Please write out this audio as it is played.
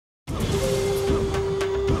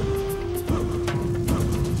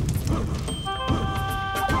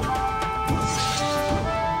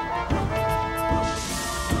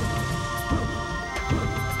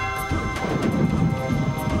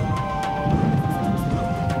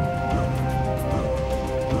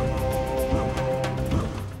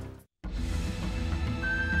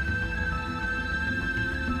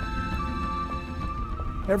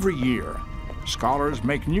Every year, scholars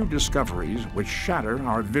make new discoveries which shatter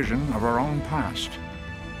our vision of our own past.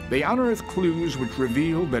 They unearth clues which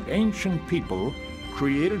reveal that ancient people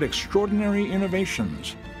created extraordinary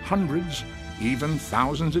innovations, hundreds, even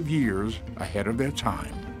thousands of years ahead of their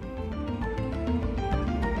time.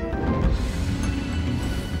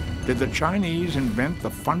 Did the Chinese invent the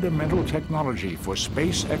fundamental technology for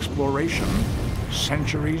space exploration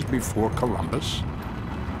centuries before Columbus?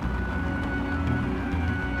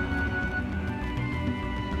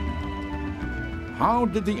 How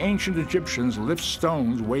did the ancient Egyptians lift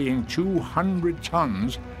stones weighing 200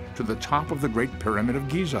 tons to the top of the Great Pyramid of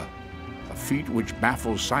Giza, a feat which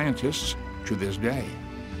baffles scientists to this day?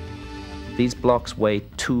 These blocks weigh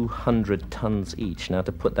 200 tons each. Now,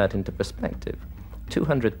 to put that into perspective,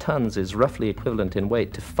 200 tons is roughly equivalent in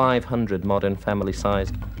weight to 500 modern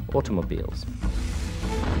family-sized automobiles.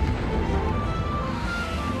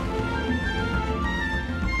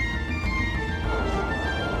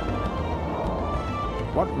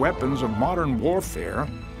 What weapons of modern warfare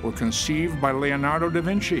were conceived by Leonardo da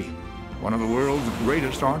Vinci, one of the world's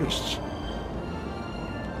greatest artists?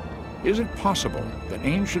 Is it possible that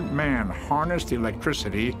ancient man harnessed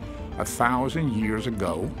electricity 1,000 years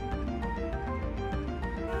ago?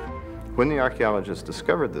 When the archaeologist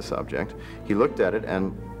discovered this object, he looked at it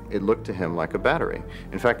and it looked to him like a battery.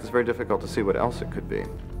 In fact, it's very difficult to see what else it could be.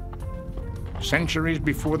 Centuries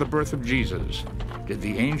before the birth of Jesus, did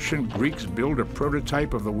the ancient Greeks build a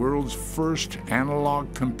prototype of the world's first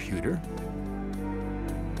analog computer?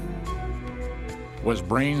 Was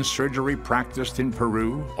brain surgery practiced in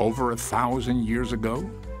Peru over 1,000 years ago?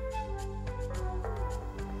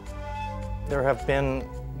 There have been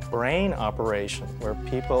brain operations where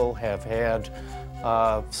people have had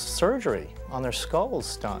surgery on their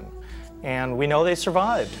skulls done, and we know they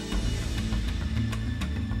survived.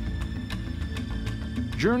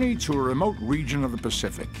 Journey to a remote region of the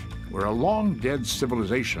Pacific, where a long-dead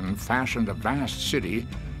civilization fashioned a vast city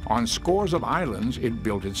on scores of islands it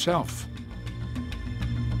built itself.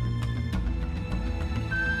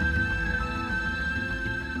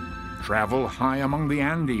 Travel high among the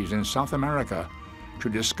Andes in South America to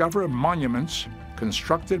discover monuments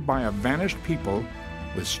constructed by a vanished people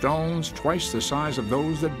with stones twice the size of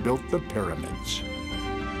those that built the pyramids.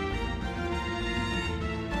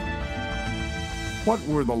 What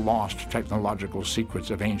were the lost technological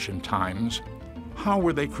secrets of ancient times? How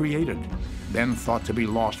were they created, then thought to be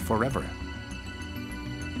lost forever?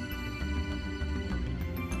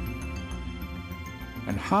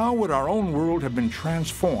 And how would our own world have been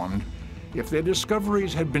transformed if their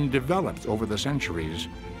discoveries had been developed over the centuries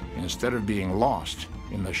instead of being lost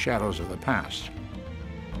in the shadows of the past?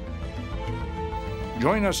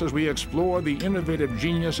 Join us as we explore the innovative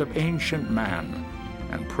genius of ancient man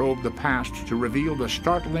and probe the past to reveal the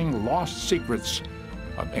startling lost secrets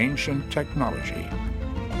of ancient technology.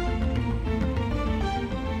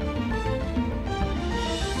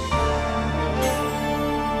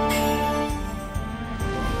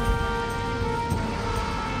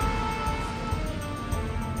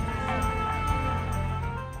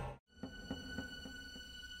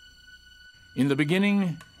 In the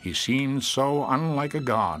beginning, he seemed so unlike a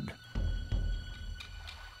god.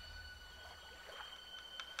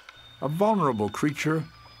 A vulnerable creature,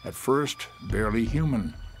 at first barely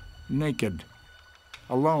human, naked,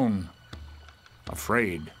 alone,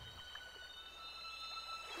 afraid.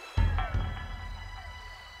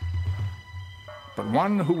 But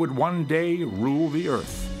one who would one day rule the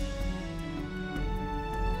earth.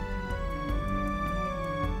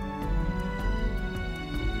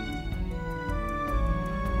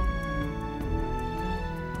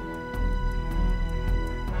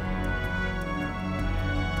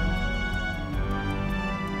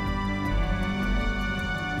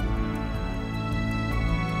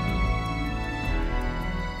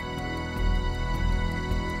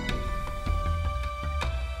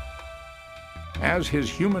 As his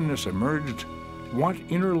humanness emerged, what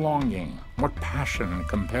inner longing, what passion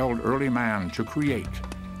compelled early man to create,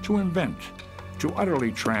 to invent, to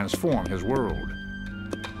utterly transform his world?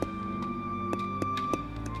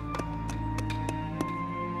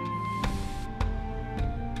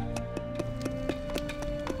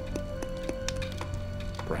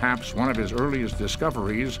 Perhaps one of his earliest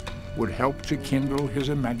discoveries would help to kindle his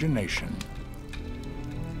imagination.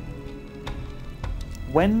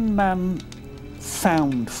 When man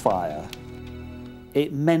found fire,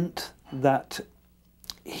 it meant that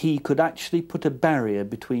he could actually put a barrier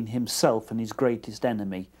between himself and his greatest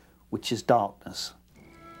enemy, which is darkness.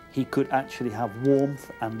 He could actually have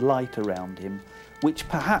warmth and light around him, which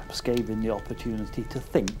perhaps gave him the opportunity to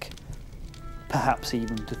think perhaps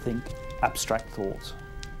even to think abstract thoughts.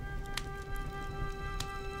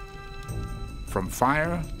 From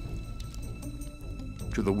fire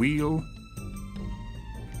to the wheel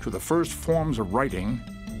to the first forms of writing,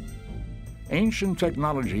 ancient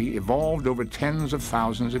technology evolved over tens of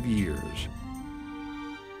thousands of years.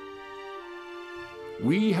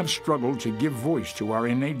 We have struggled to give voice to our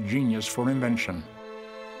innate genius for invention.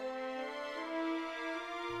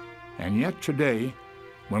 And yet today,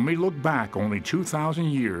 when we look back only 2,000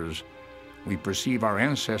 years, we perceive our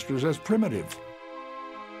ancestors as primitive.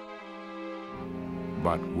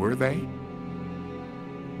 But were they?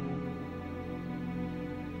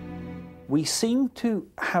 We seem to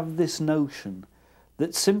have this notion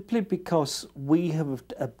that simply because we have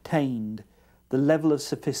obtained the level of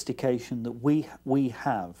sophistication that we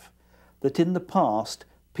have, that in the past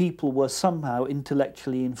people were somehow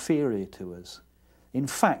intellectually inferior to us. In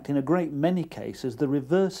fact, in a great many cases, the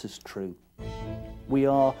reverse is true. We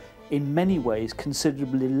are, in many ways,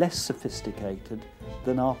 considerably less sophisticated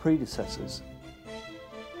than our predecessors.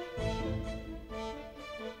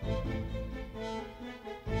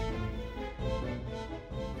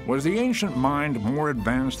 Was the ancient mind more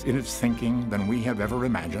advanced in its thinking than we have ever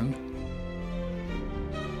imagined?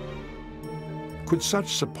 Could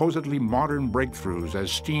such supposedly modern breakthroughs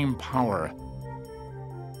as steam power,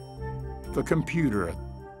 the computer,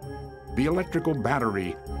 the electrical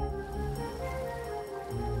battery,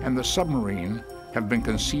 and the submarine have been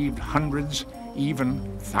conceived hundreds, even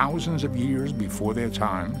thousands of years before their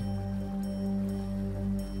time?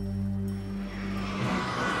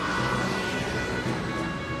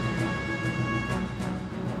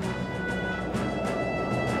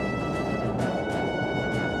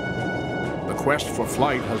 The quest for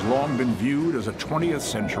flight has long been viewed as a 20th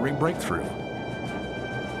century breakthrough.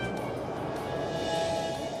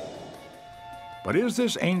 But is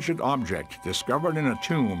this ancient object, discovered in a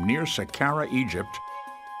tomb near Saqqara, Egypt,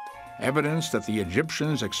 evidence that the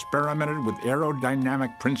Egyptians experimented with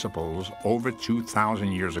aerodynamic principles over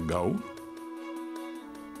 2,000 years ago?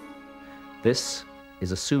 This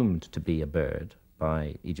is assumed to be a bird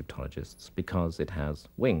by Egyptologists because it has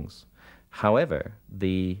wings. However,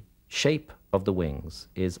 the shape of the wings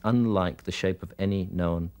is unlike the shape of any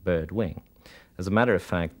known bird wing. As a matter of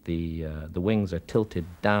fact, the wings are tilted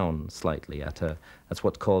down slightly that's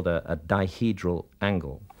what's called a dihedral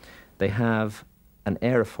angle. They have an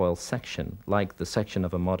aerofoil section, like the section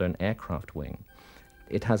of a modern aircraft wing.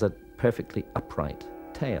 It has a perfectly upright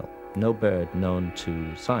tail. No bird known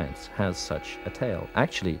to science has such a tail.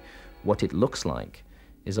 Actually, what it looks like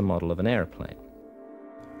is a model of an airplane.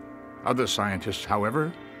 Other scientists,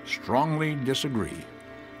 however, strongly disagree.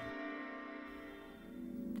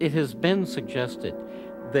 It has been suggested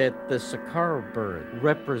that the Saqqara bird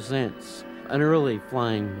represents an early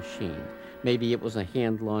flying machine. Maybe it was a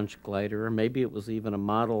hand-launched glider, or maybe it was even a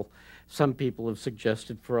model some people have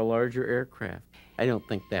suggested for a larger aircraft. I don't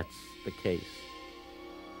think that's the case.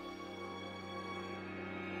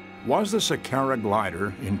 Was the Saqqara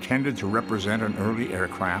glider intended to represent an early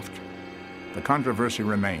aircraft? The controversy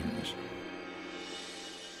remains.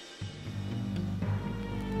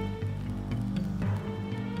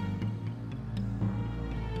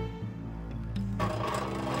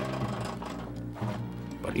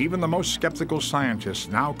 But even the most skeptical scientists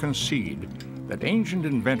now concede that ancient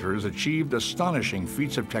inventors achieved astonishing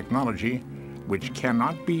feats of technology which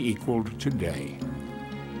cannot be equaled today.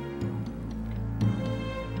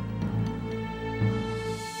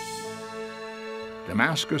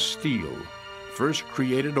 Damascus steel, first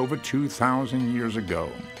created over 2,000 years ago.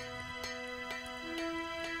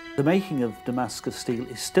 The making of Damascus steel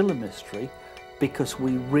is still a mystery because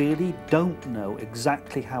we really don't know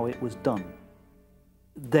exactly how it was done.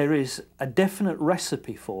 There is a definite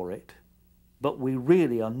recipe for it, but we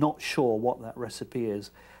really are not sure what that recipe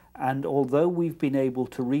is. And although we've been able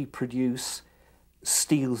to reproduce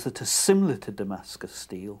steels that are similar to Damascus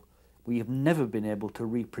steel, we have never been able to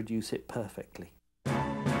reproduce it perfectly.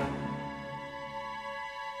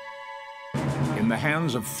 In the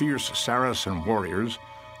hands of fierce Saracen warriors,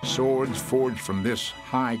 swords forged from this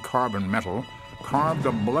high carbon metal carved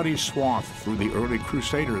a bloody swath through the early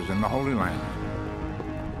Crusaders in the Holy Land.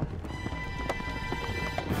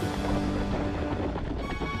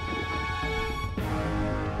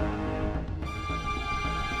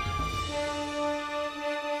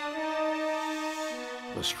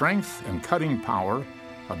 The strength and cutting power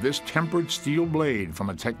of this tempered steel blade from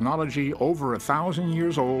a technology over 1,000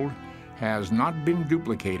 years old has not been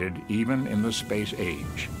duplicated even in the space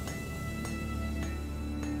age.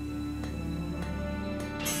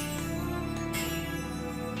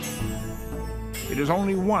 It is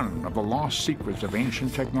only one of the lost secrets of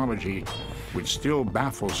ancient technology which still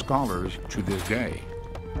baffle scholars to this day.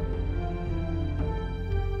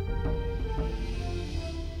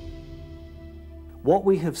 What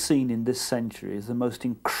we have seen in this century is the most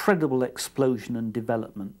incredible explosion and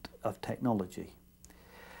development of technology.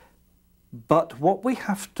 But what we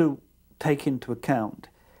have to take into account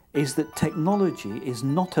is that technology is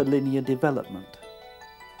not a linear development.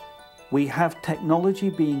 We have technology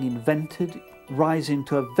being invented, rising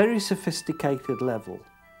to a very sophisticated level,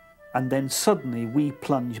 and then suddenly we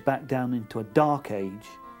plunge back down into a dark age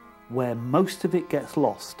where most of it gets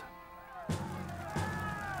lost.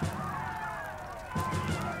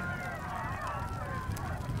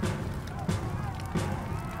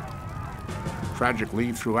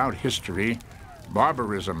 Tragically, throughout history,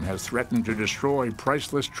 barbarism has threatened to destroy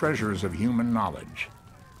priceless treasures of human knowledge.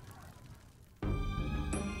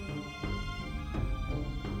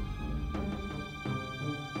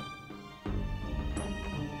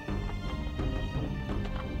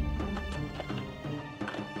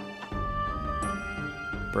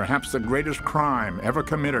 Perhaps the greatest crime ever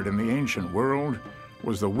committed in the ancient world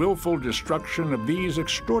was the willful destruction of these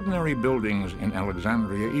extraordinary buildings in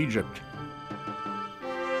Alexandria, Egypt.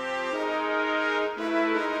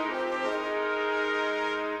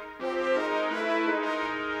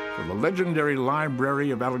 The legendary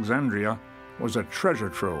Library of Alexandria was a treasure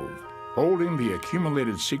trove, holding the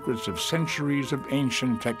accumulated secrets of centuries of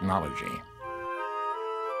ancient technology.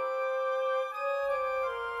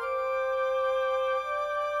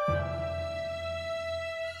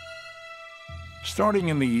 Starting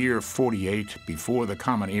in the year 48 before the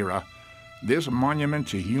Common Era, this monument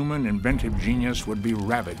to human inventive genius would be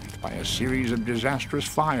ravaged by a series of disastrous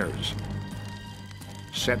fires,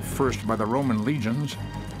 set first by the Roman legions,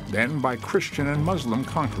 then by Christian and Muslim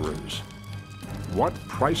conquerors. What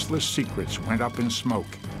priceless secrets went up in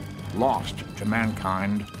smoke, lost to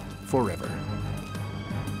mankind forever?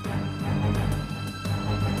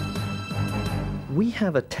 We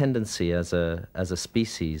have a tendency as a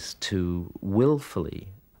species to willfully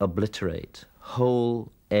obliterate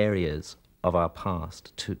whole areas of our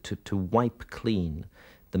past, to wipe clean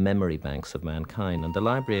the memory banks of mankind. And the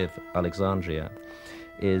Library of Alexandria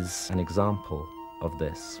is an example of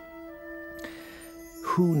this.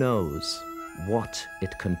 Who knows what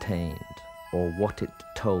it contained or what it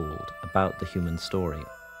told about the human story?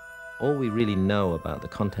 All we really know about the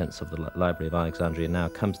contents of the Library of Alexandria now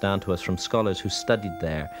comes down to us from scholars who studied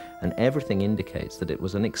there, and everything indicates that it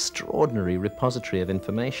was an extraordinary repository of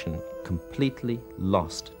information, completely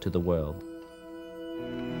lost to the world.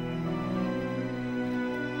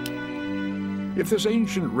 If this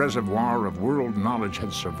ancient reservoir of world knowledge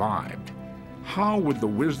had survived, how would the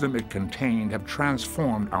wisdom it contained have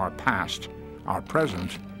transformed our past, our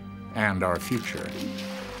present, and our future?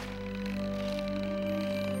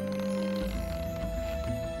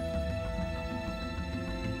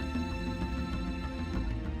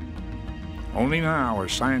 Only now are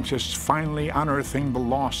scientists finally unearthing the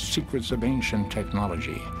lost secrets of ancient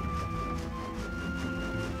technology.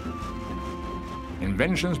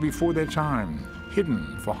 Inventions before their time,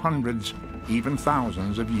 hidden for hundreds, even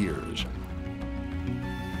thousands of years.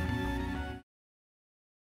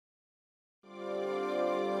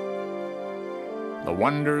 The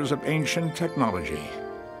wonders of ancient technology.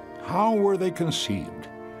 How were they conceived?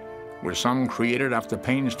 Were some created after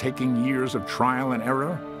painstaking years of trial and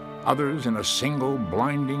error, others in a single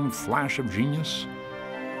blinding flash of genius?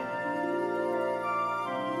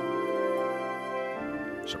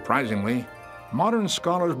 Surprisingly, modern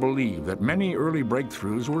scholars believe that many early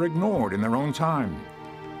breakthroughs were ignored in their own time.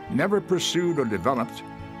 Never pursued or developed,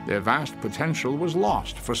 their vast potential was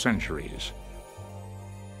lost for centuries.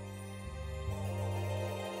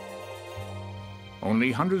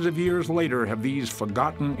 Only hundreds of years later have these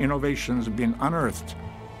forgotten innovations been unearthed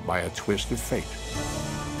by a twist of fate.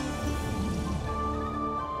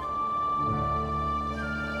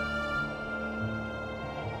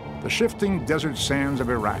 The shifting desert sands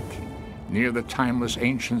of Iraq, near the timeless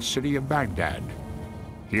ancient city of Baghdad.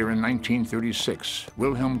 Here in 1936,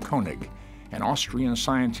 Wilhelm Koenig, an Austrian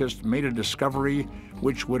scientist, made a discovery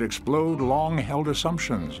which would explode long-held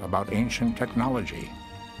assumptions about ancient technology.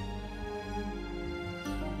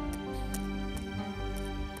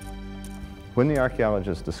 When the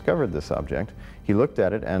archaeologist discovered this object, he looked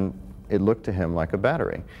at it and it looked to him like a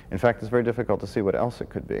battery. In fact, it's very difficult to see what else it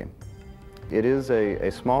could be. It is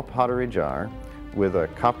a small pottery jar with a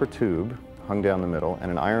copper tube hung down the middle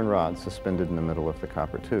and an iron rod suspended in the middle of the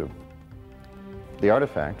copper tube. The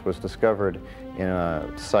artifact was discovered in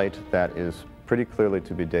a site that is pretty clearly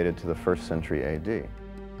to be dated to the 1st century AD.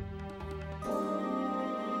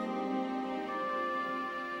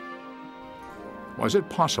 Was it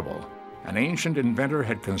possible an ancient inventor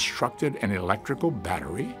had constructed an electrical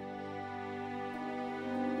battery?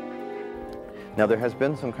 Now, there has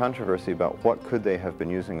been some controversy about what could they have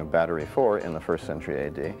been using a battery for in the 1st century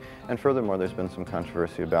AD, and furthermore, there's been some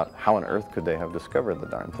controversy about how on earth could they have discovered the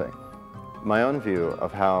darn thing. My own view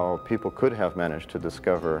of how people could have managed to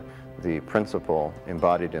discover the principle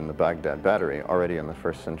embodied in the Baghdad battery already in the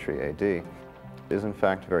 1st century AD is in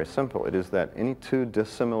fact very simple. It is that any two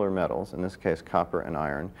dissimilar metals, in this case copper and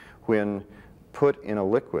iron, when put in a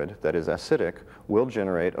liquid that is acidic, will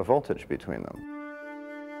generate a voltage between them.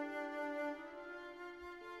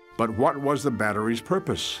 But what was the battery's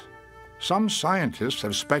purpose? Some scientists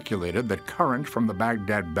have speculated that current from the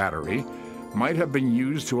Baghdad battery might have been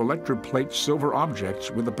used to electroplate silver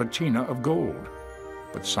objects with a patina of gold.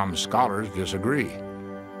 But some scholars disagree.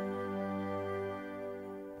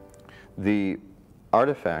 The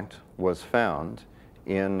artifact was found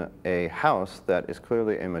in a house that is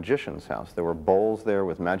clearly a magician's house. There were bowls there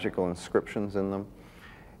with magical inscriptions in them.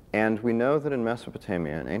 And we know that in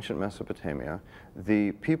Mesopotamia, in ancient Mesopotamia,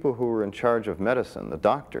 the people who were in charge of medicine, the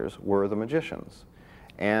doctors, were the magicians.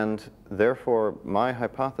 And therefore, my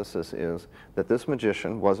hypothesis is that this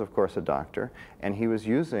magician was, of course, a doctor, and he was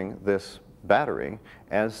using this battery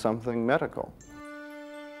as something medical.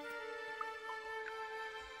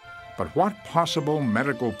 But what possible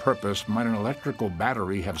medical purpose might an electrical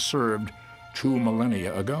battery have served 2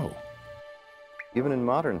 millennia ago? Even in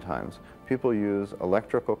modern times, people use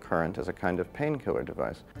electrical current as a kind of painkiller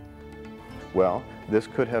device. Well, this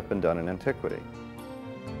could have been done in antiquity.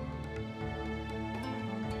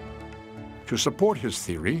 To support his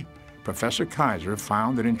theory, Professor Kaiser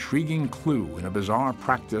found an intriguing clue in a bizarre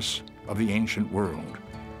practice of the ancient world.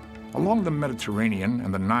 Along the Mediterranean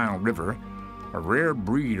and the Nile River, a rare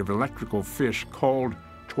breed of electrical fish called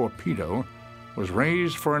torpedo was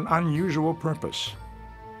raised for an unusual purpose.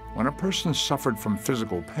 When a person suffered from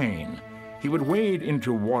physical pain, he would wade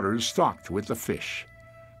into waters stocked with the fish.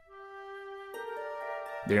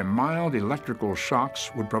 Their mild electrical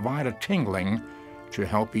shocks would provide a tingling to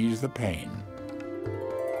help ease the pain.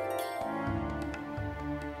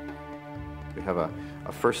 We have a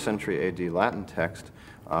 1st century AD Latin text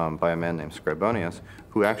by a man named Scribonius,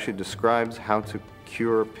 who actually describes how to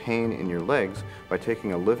cure pain in your legs by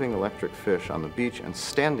taking a living electric fish on the beach and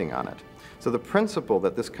standing on it. So the principle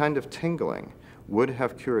that this kind of tingling would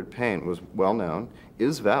have cured pain was well known,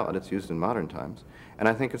 is valid, it's used in modern times, and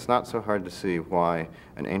I think it's not so hard to see why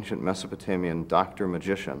an ancient Mesopotamian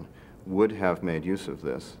doctor-magician would have made use of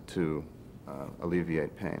this to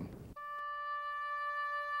alleviate pain.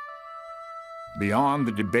 Beyond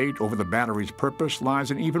the debate over the battery's purpose lies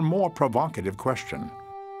an even more provocative question.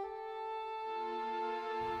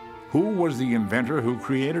 Who was the inventor who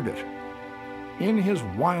created it? In his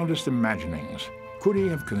wildest imaginings, could he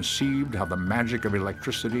have conceived how the magic of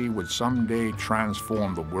electricity would someday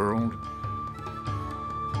transform the world?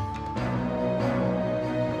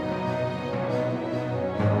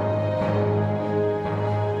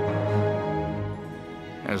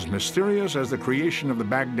 As mysterious as the creation of the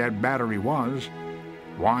Baghdad battery was,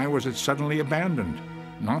 why was it suddenly abandoned,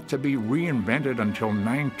 not to be reinvented until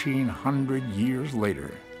 1900 years later?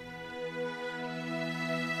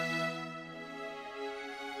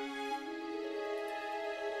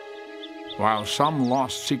 While some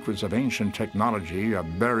lost secrets of ancient technology are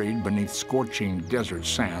buried beneath scorching desert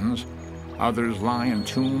sands, others lie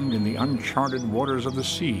entombed in the uncharted waters of the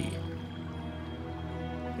sea.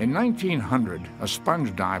 In 1900, a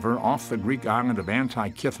sponge diver off the Greek island of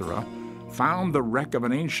Antikythera found the wreck of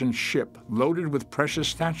an ancient ship loaded with precious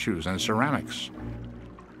statues and ceramics.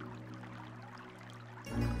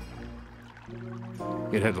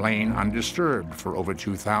 It had lain undisturbed for over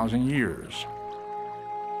 2,000 years.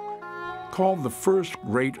 Called the first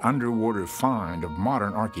great underwater find of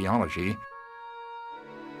modern archaeology,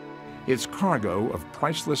 its cargo of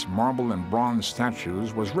priceless marble and bronze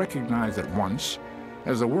statues was recognized at once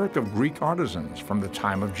as the work of Greek artisans from the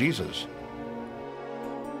time of Jesus.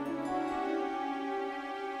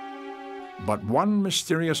 But one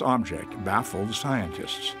mysterious object baffled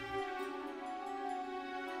scientists.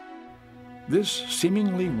 This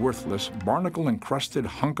seemingly worthless, barnacle-encrusted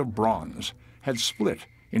hunk of bronze had split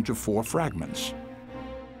into 4 fragments,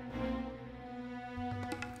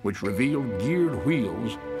 which revealed geared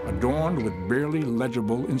wheels adorned with barely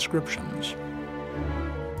legible inscriptions.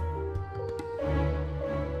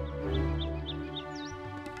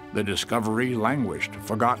 The discovery languished,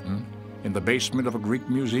 forgotten, in the basement of a Greek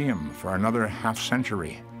museum for another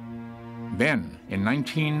half-century. Then, in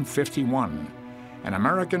 1951, an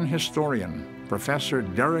American historian, Professor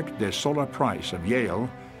Derek de Sola Price of Yale,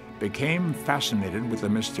 became fascinated with the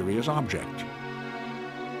mysterious object.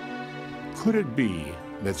 Could it be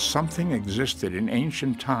that something existed in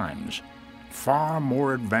ancient times, far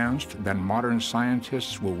more advanced than modern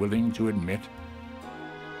scientists were willing to admit?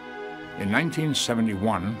 In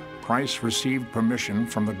 1971, Price received permission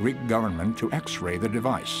from the Greek government to X-ray the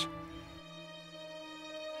device.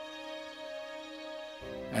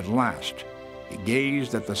 At last, he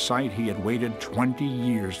gazed at the sight he had waited 20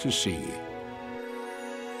 years to see.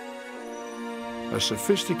 A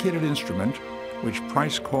sophisticated instrument which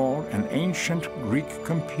Price called an ancient Greek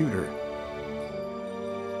computer.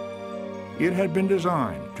 It had been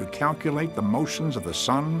designed to calculate the motions of the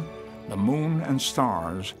sun, the moon, and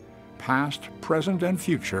stars, past, present, and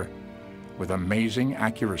future, with amazing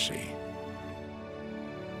accuracy.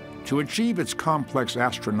 To achieve its complex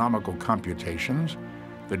astronomical computations,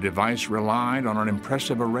 the device relied on an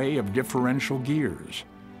impressive array of differential gears,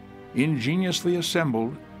 ingeniously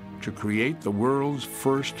assembled to create the world's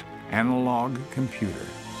first analog computer.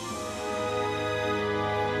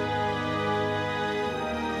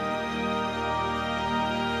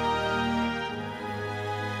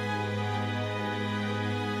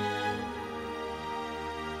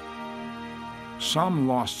 Some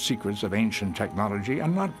lost secrets of ancient technology are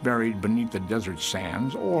not buried beneath the desert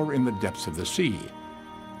sands or in the depths of the sea.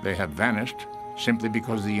 They have vanished simply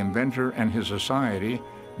because the inventor and his society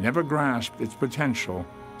never grasped its potential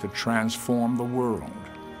to transform the world.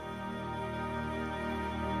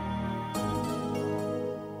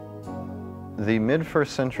 The mid-1st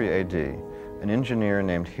century AD, an engineer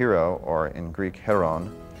named Hero, or in Greek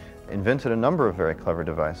Heron, invented a number of very clever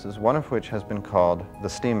devices, one of which has been called the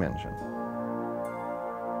steam engine.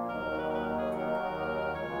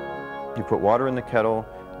 You put water in the kettle,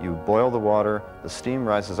 you boil the water, the steam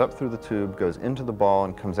rises up through the tube, goes into the ball,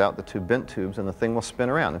 and comes out the two bent tubes, and the thing will spin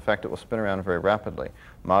around. In fact, it will spin around very rapidly.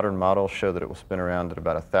 Modern models show that it will spin around at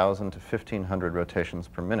about 1,000 to 1,500 rotations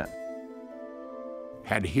per minute.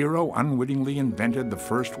 Had Hero unwittingly invented the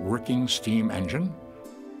first working steam engine?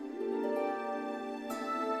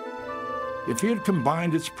 If he had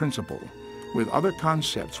combined its principle with other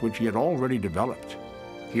concepts which he had already developed,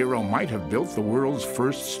 Hero might have built the world's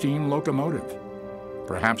first steam locomotive,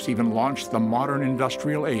 perhaps even launched the modern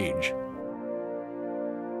industrial age.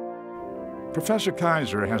 Professor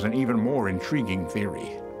Kaiser has an even more intriguing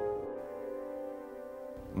theory.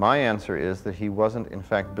 My answer is that he wasn't, in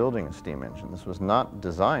fact, building a steam engine. This was not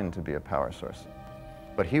designed to be a power source.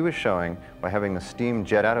 But he was showing, by having the steam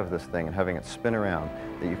jet out of this thing and having it spin around,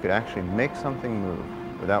 that you could actually make something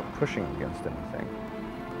move without pushing against anything.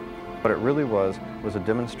 What it really was a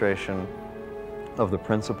demonstration of the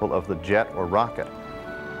principle of the jet or rocket.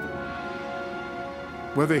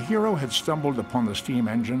 Whether Hero had stumbled upon the steam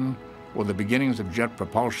engine or the beginnings of jet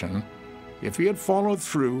propulsion, if he had followed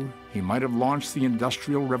through, he might have launched the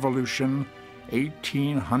Industrial Revolution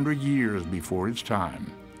 1,800 years before its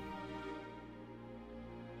time.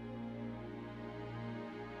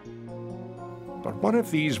 But what if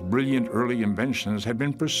these brilliant early inventions had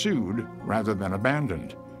been pursued rather than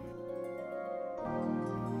abandoned?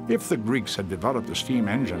 If the Greeks had developed the steam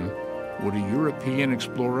engine, would a European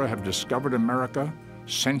explorer have discovered America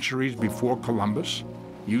centuries before Columbus,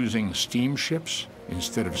 using steamships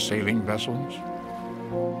instead of sailing vessels?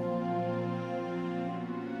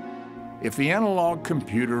 If the analog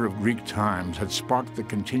computer of Greek times had sparked the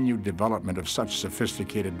continued development of such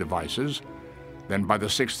sophisticated devices, then by the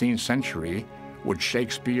 16th century, would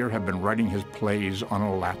Shakespeare have been writing his plays on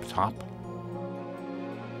a laptop?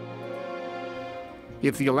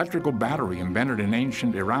 If the electrical battery invented in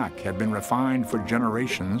ancient Iraq had been refined for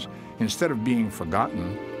generations instead of being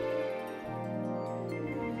forgotten,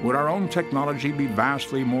 would our own technology be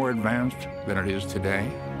vastly more advanced than it is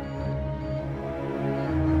today?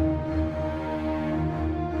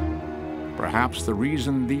 Perhaps the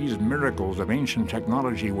reason these miracles of ancient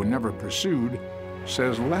technology were never pursued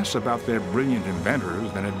says less about their brilliant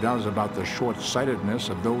inventors than it does about the short-sightedness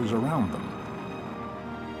of those around them.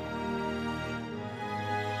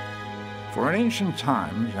 For in ancient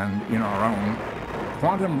times and in our own,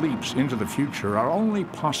 quantum leaps into the future are only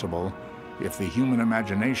possible if the human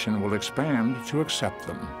imagination will expand to accept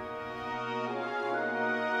them.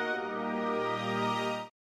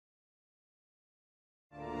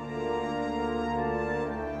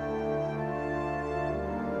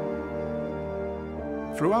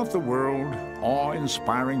 Throughout the world,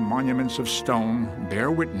 awe-inspiring monuments of stone bear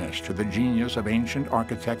witness to the genius of ancient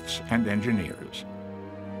architects and engineers.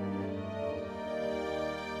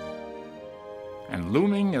 And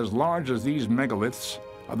looming as large as these megaliths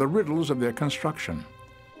are the riddles of their construction.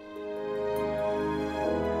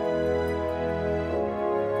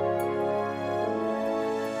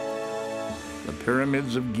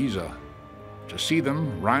 pyramids of Giza. To see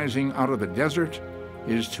them rising out of the desert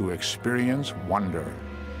is to experience wonder.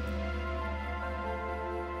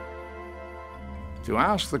 To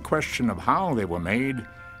ask the question of how they were made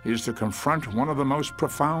is to confront one of the most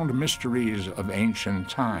profound mysteries of ancient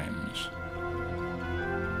times.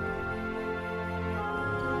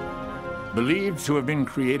 Believed to have been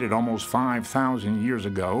created almost 5,000 years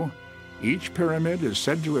ago, each pyramid is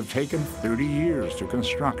said to have taken 30 years to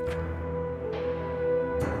construct.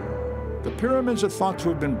 The pyramids are thought to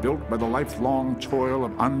have been built by the lifelong toil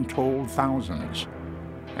of untold thousands.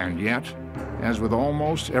 And yet, as with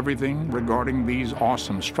almost everything regarding these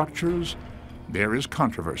awesome structures, there is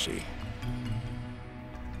controversy.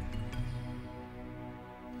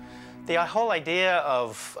 The whole idea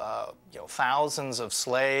of thousands of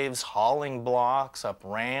slaves hauling blocks up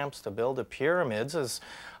ramps to build the pyramids is,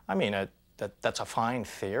 that's a fine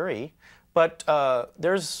theory, but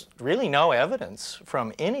there's really no evidence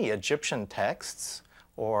from any Egyptian texts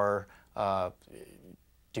or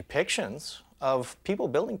depictions of people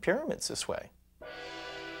building pyramids this way.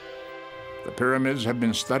 The pyramids have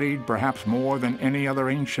been studied perhaps more than any other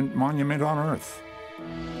ancient monument on Earth.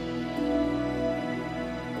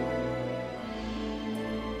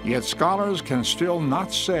 Yet scholars can still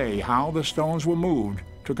not say how the stones were moved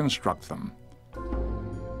to construct them.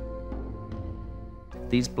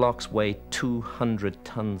 These blocks weigh 200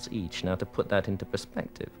 tons each. Now, to put that into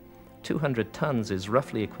perspective, 200 tons is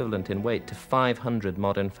roughly equivalent in weight to 500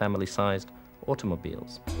 modern family-sized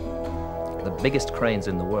automobiles. The biggest cranes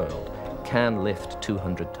in the world can lift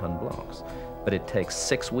 200-ton blocks, but it takes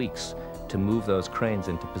 6 weeks to move those cranes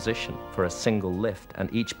into position for a single lift,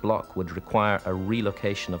 and each block would require a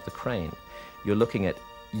relocation of the crane. You're looking at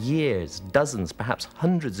years, dozens, perhaps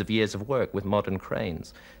hundreds of years of work with modern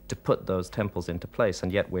cranes to put those temples into place,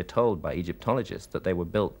 and yet we're told by Egyptologists that they were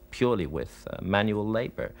built purely with manual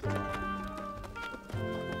labor.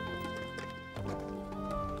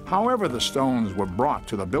 However the stones were brought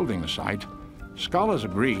to the building site, scholars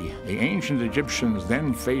agree the ancient Egyptians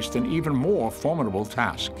then faced an even more formidable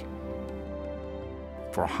task.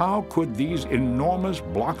 For how could these enormous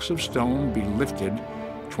blocks of stone be lifted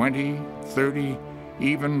 20, 30,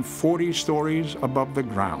 even 40 stories above the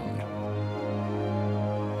ground?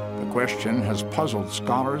 The question has puzzled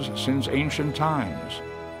scholars since ancient times.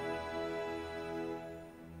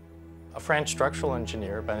 A French structural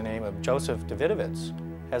engineer by the name of Joseph Davidovits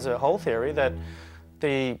has a whole theory that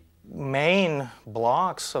the main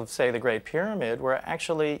blocks of, say, the Great Pyramid were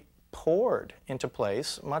actually poured into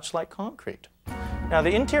place, much like concrete. Now,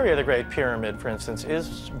 the interior of the Great Pyramid, for instance,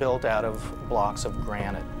 is built out of blocks of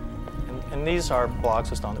granite. And these are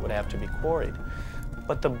blocks of stone that would have to be quarried.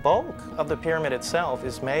 But the bulk of the pyramid itself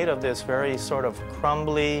is made of this very sort of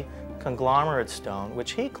crumbly conglomerate stone,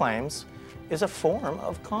 which he claims is a form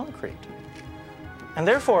of concrete. And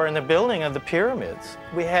therefore, in the building of the pyramids,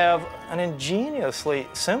 we have an ingeniously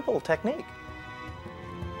simple technique.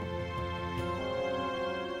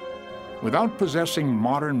 Without possessing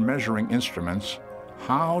modern measuring instruments,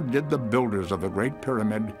 how did the builders of the Great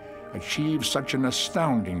Pyramid achieve such an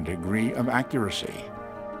astounding degree of accuracy?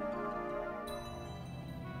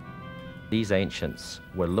 These ancients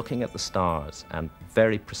were looking at the stars and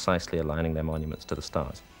very precisely aligning their monuments to the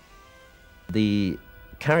stars. The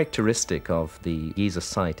characteristic of the Giza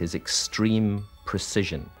site is extreme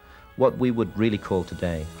precision, what we would really call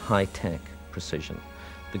today high-tech precision.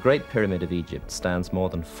 The Great Pyramid of Egypt stands more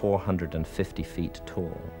than 450 feet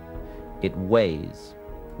tall. It weighs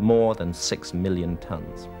more than 6 million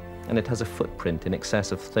tons, and it has a footprint in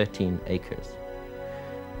excess of 13 acres.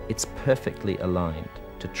 It's perfectly aligned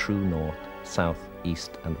to true north, south,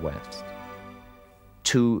 east, and west.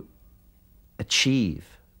 To achieve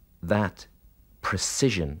that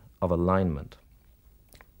precision of alignment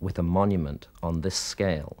with a monument on this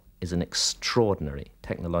scale is an extraordinary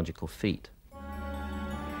technological feat.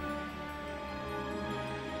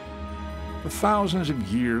 For thousands of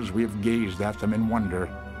years we have gazed at them in wonder,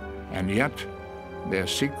 and yet their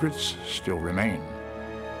secrets still remain.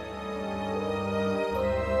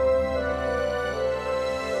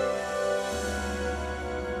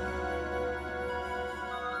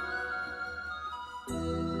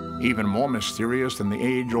 Even more mysterious than the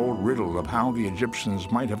age-old riddle of how the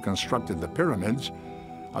Egyptians might have constructed the pyramids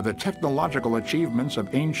are the technological achievements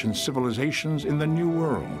of ancient civilizations in the New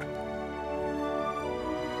World.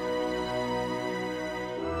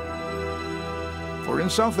 For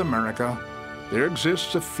in South America, there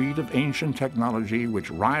exists a feat of ancient technology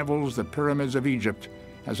which rivals the pyramids of Egypt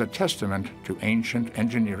as a testament to ancient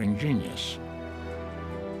engineering genius.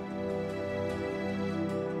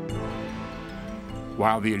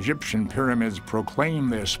 While the Egyptian pyramids proclaim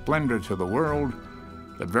their splendor to the world,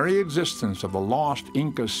 the very existence of the lost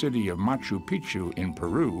Inca city of Machu Picchu in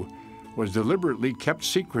Peru was deliberately kept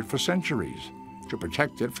secret for centuries to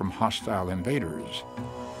protect it from hostile invaders.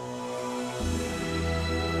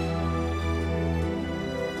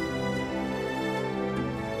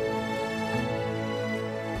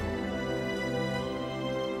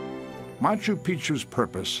 Machu Picchu's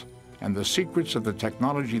purpose and the secrets of the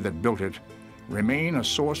technology that built it remain a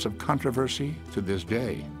source of controversy to this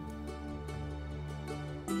day.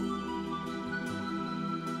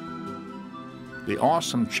 The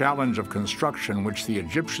awesome challenge of construction which the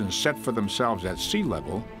Egyptians set for themselves at sea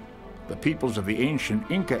level, the peoples of the ancient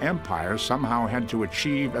Inca Empire somehow had to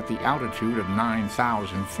achieve at the altitude of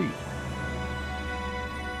 9,000 feet.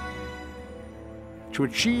 To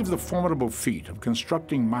achieve the formidable feat of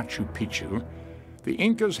constructing Machu Picchu, the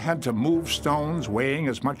Incas had to move stones weighing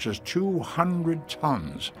as much as 200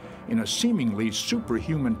 tons in a seemingly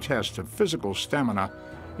superhuman test of physical stamina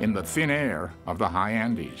in the thin air of the high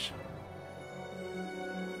Andes.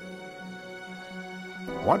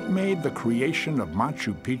 What made the creation of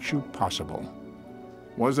Machu Picchu possible?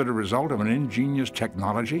 Was it a result of an ingenious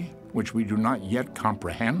technology which we do not yet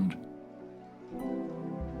comprehend?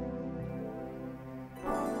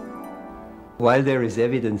 While there is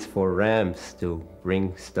evidence for ramps to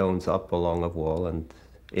bring stones up along a wall and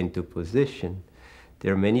into position,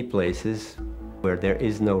 there are many places where there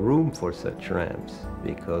is no room for such ramps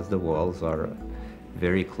because the walls are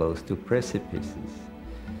very close to precipices.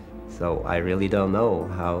 So I really don't know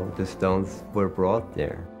how the stones were brought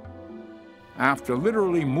there. After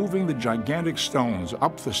literally moving the gigantic stones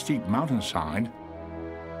up the steep mountainside,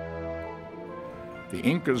 the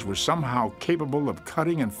Incas were somehow capable of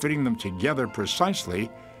cutting and fitting them together precisely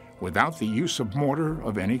without the use of mortar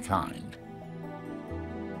of any kind.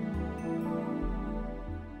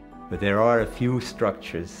 But there are a few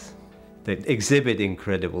structures that exhibit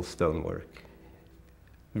incredible stonework.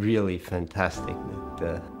 Really fantastic.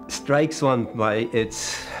 That strikes one by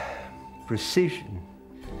its precision.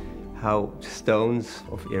 How stones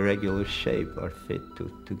of irregular shape are fit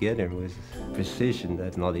together with precision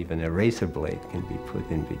that not even a razor blade can be put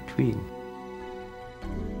in between.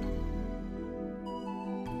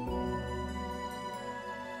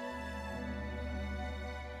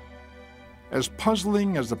 As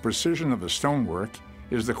puzzling as the precision of the stonework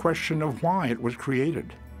is the question of why it was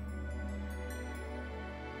created.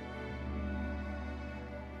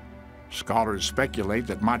 Scholars speculate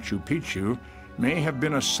that Machu Picchu may have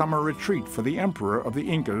been a summer retreat for the emperor of the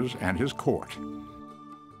Incas and his court.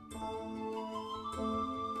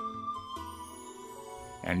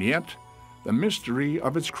 And yet, the mystery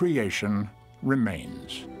of its creation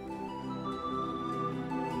remains.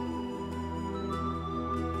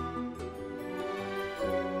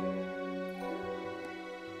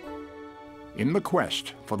 In the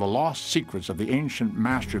quest for the lost secrets of the ancient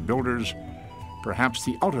master builders, perhaps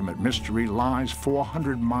the ultimate mystery lies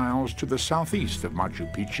 400 miles to the southeast of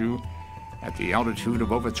Machu Picchu at the altitude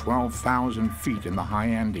of over 12,000 feet in the high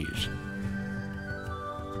Andes.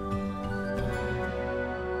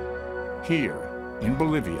 Here, in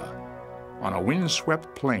Bolivia, on a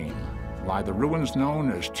windswept plain, lie the ruins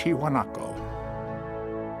known as Tiwanaku.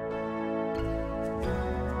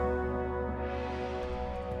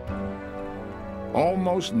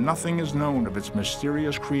 Almost nothing is known of its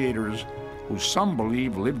mysterious creators, who some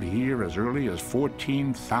believe lived here as early as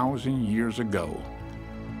 14,000 years ago.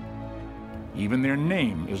 Even their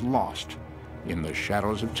name is lost in the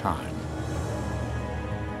shadows of time.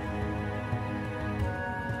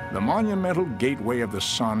 The monumental Gateway of the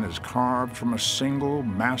Sun is carved from a single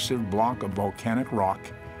massive block of volcanic rock,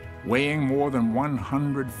 weighing more than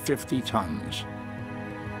 150 tons.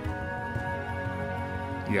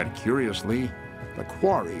 Yet curiously, the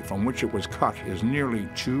quarry from which it was cut is nearly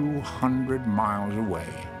 200 miles away.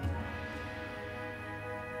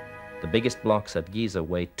 The biggest blocks at Giza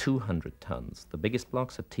weigh 200 tons. The biggest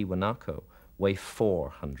blocks at Tiwanaku weigh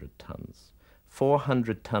 400 tons.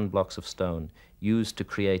 400-ton blocks of stone used to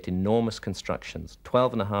create enormous constructions,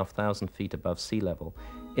 12,500 feet above sea level,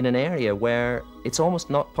 in an area where it's almost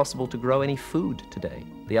not possible to grow any food today.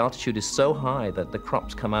 The altitude is so high that the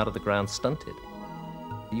crops come out of the ground stunted.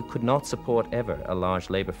 You could not support ever a large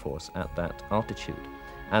labor force at that altitude.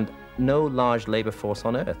 And no large labor force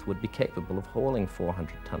on Earth would be capable of hauling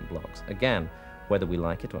 400-ton blocks. Again, whether we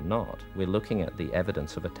like it or not, we're looking at the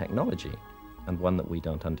evidence of a technology, and one that we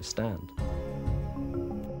don't understand.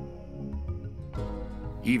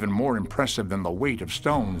 Even more impressive than the weight of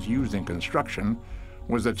stones used in construction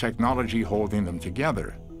was the technology holding them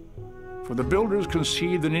together. for the builders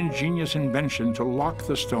conceived an ingenious invention to lock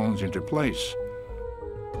the stones into place.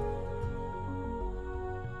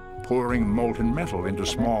 Pouring molten metal into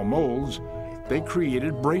small molds, they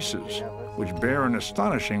created braces, which bear an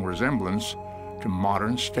astonishing resemblance to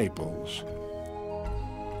modern staples.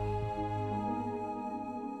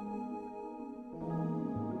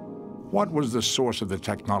 What was the source of the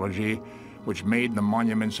technology which made the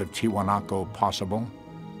monuments of Tiwanaku possible?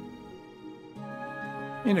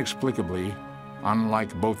 Inexplicably,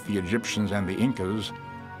 unlike both the Egyptians and the Incas,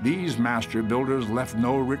 these master builders left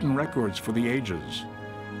no written records for the ages.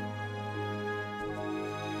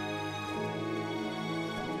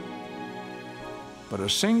 But a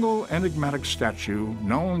single enigmatic statue,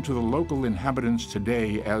 known to the local inhabitants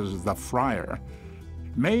today as the Friar,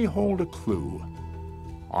 may hold a clue.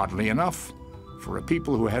 Oddly enough, for a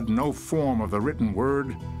people who had no form of the written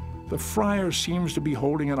word, the Friar seems to be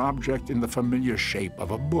holding an object in the familiar shape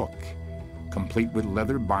of a book, complete with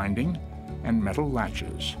leather binding and metal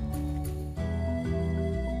latches.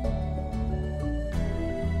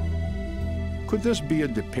 Could this be a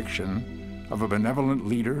depiction of a benevolent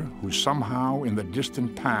leader who somehow in the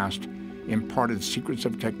distant past imparted secrets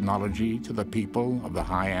of technology to the people of the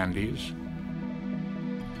high Andes?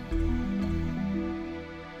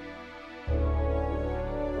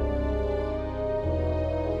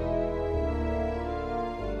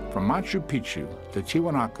 From Machu Picchu to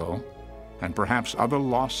Tiwanaku, and perhaps other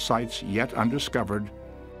lost sites yet undiscovered,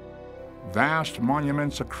 vast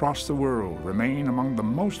monuments across the world remain among the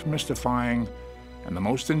most mystifying and the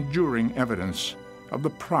most enduring evidence of the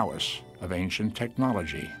prowess of ancient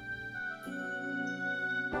technology.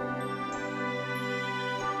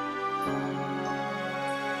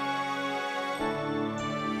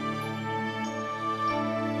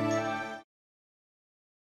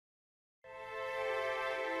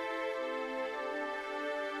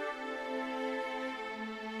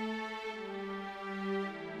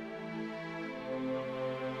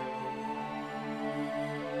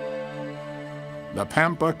 The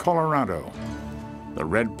Pampa, Colorado, the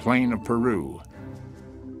Red Plain of Peru.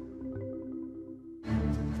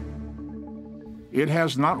 It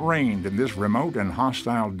has not rained in this remote and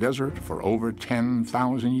hostile desert for over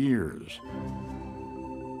 10,000 years.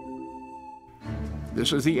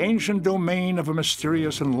 This is the ancient domain of a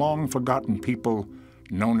mysterious and long-forgotten people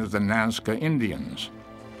known as the Nazca Indians.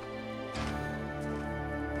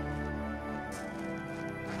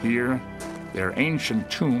 Here, their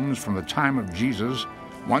ancient tombs from the time of Jesus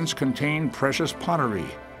once contained precious pottery,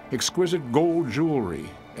 exquisite gold jewelry,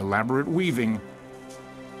 elaborate weaving,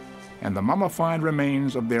 and the mummified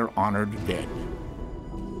remains of their honored dead.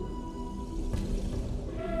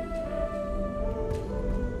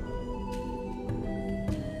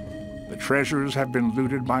 The treasures have been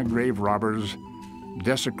looted by grave robbers,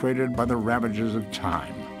 desecrated by the ravages of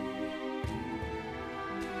time.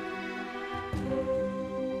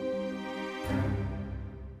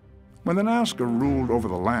 When the Nazca ruled over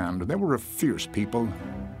the land, they were a fierce people,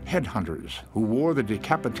 headhunters who wore the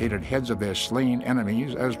decapitated heads of their slain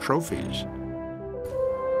enemies as trophies.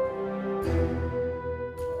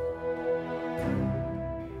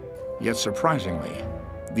 Yet surprisingly,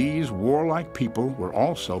 these warlike people were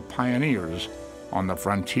also pioneers on the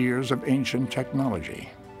frontiers of ancient technology.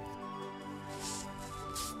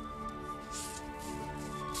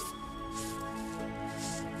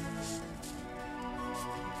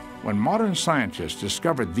 When modern scientists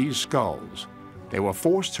discovered these skulls, they were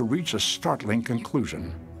forced to reach a startling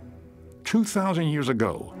conclusion. 2,000 years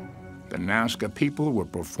ago, the Nazca people were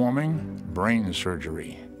performing brain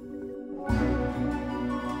surgery.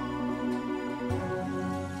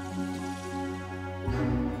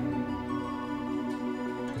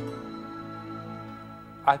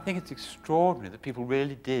 I think it's extraordinary that people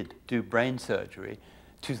really did do brain surgery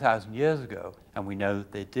 2,000 years ago, and we know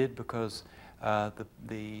that they did because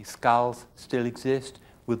the skulls still exist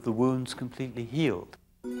with the wounds completely healed.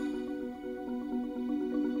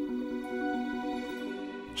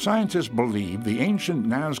 Scientists believe the ancient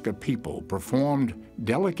Nazca people performed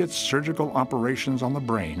delicate surgical operations on the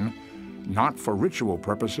brain, not for ritual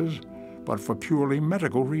purposes, but for purely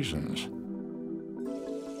medical reasons.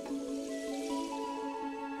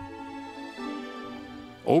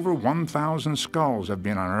 Over 1,000 skulls have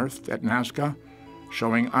been unearthed at Nazca,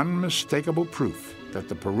 showing unmistakable proof that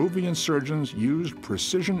the Peruvian surgeons used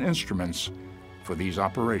precision instruments for these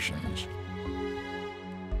operations.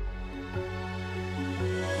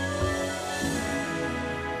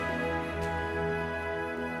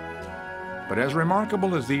 But as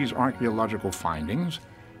remarkable as these archaeological findings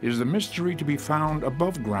is the mystery to be found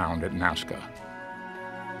above ground at Nazca.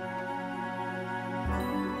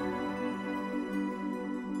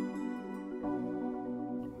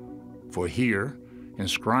 For here,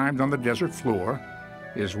 inscribed on the desert floor,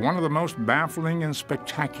 is one of the most baffling and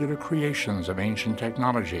spectacular creations of ancient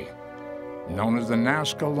technology, known as the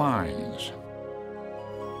Nazca Lines.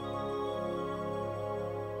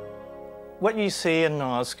 What you see in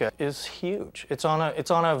Nazca is huge. It's on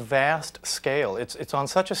a vast scale. It's on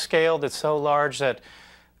such a scale that's so large that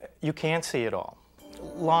you can't see it all.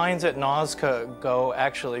 Lines at Nazca go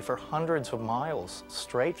actually for hundreds of miles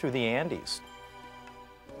straight through the Andes.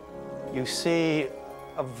 You see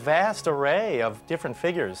a vast array of different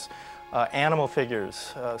figures, animal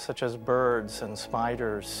figures such as birds and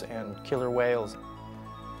spiders and killer whales.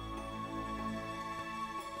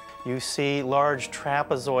 You see large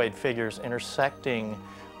trapezoid figures intersecting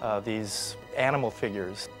these animal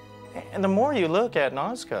figures. And the more you look at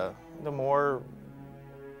Nazca, the more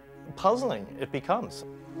puzzling it becomes.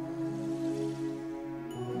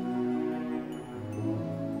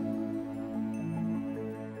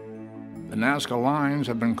 The Nazca Lines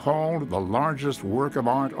have been called the largest work of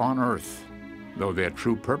art on Earth, though their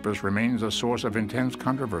true purpose remains a source of intense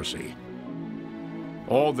controversy.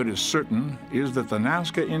 All that is certain is that the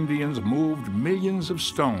Nazca Indians moved millions of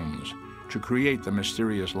stones to create the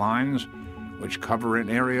mysterious lines, which cover an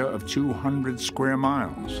area of 200 square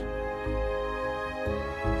miles.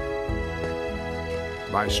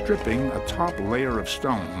 By stripping a top layer of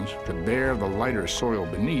stones to bare the lighter soil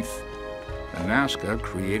beneath, the Nazca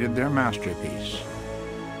created their masterpiece.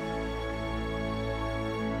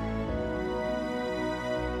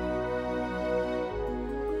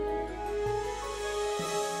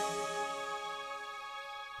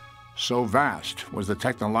 So vast was the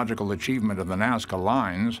technological achievement of the Nazca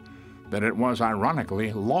Lines that it was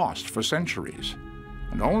ironically lost for centuries,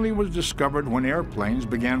 and only was discovered when airplanes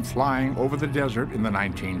began flying over the desert in the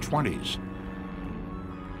 1920s.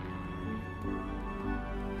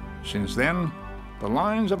 Since then, the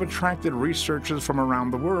lines have attracted researchers from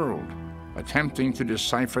around the world, attempting to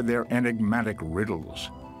decipher their enigmatic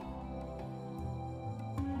riddles.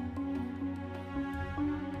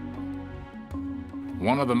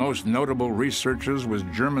 One of the most notable researchers was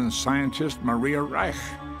German scientist Maria Reich,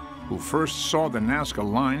 who first saw the Nazca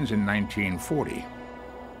Lines in 1940.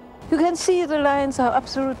 You can see the lines are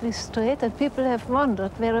absolutely straight, and people have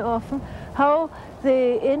wondered very often how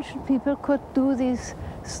the ancient people could do these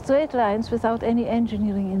straight lines without any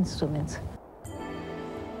engineering instruments.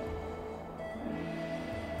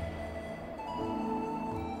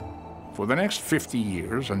 For the next 50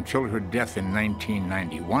 years, until her death in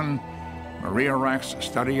 1991, Maria Reich's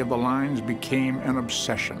study of the lines became an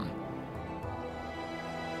obsession.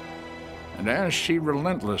 And as she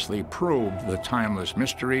relentlessly probed the timeless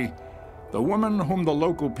mystery, the woman whom the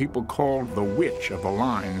local people called the Witch of the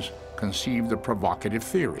Lines conceived a provocative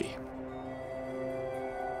theory.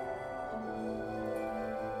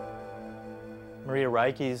 Maria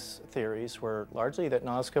Reich's theories were largely that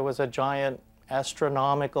Nazca was a giant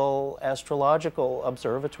astronomical, astrological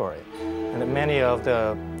observatory, and that many of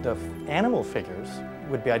the animal figures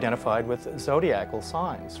would be identified with zodiacal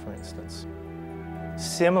signs, for instance.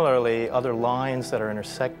 Similarly, other lines that are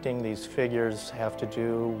intersecting these figures have to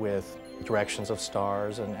do with directions of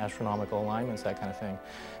stars and astronomical alignments, that kind of thing.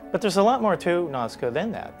 But there's a lot more to Nazca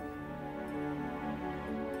than that.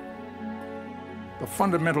 The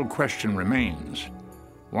fundamental question remains,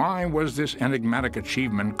 why was this enigmatic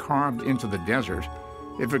achievement carved into the desert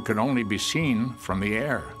if it could only be seen from the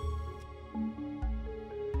air?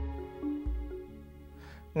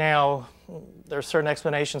 Now, there are certain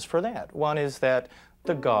explanations for that. One is that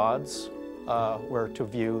the gods were to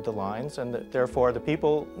view the lines, and that therefore the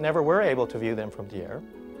people never were able to view them from the air.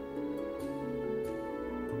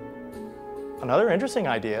 Another interesting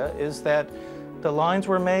idea is that the lines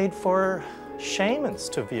were made for shamans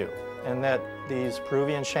to view, and that these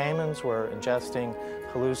Peruvian shamans were ingesting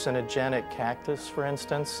hallucinogenic cactus, for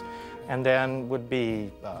instance, and then would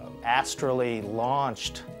be astrally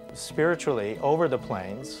launched spiritually over the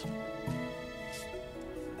plains.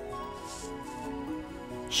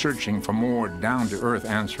 Searching for more down-to-earth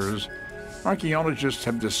answers, archaeologists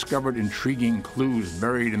have discovered intriguing clues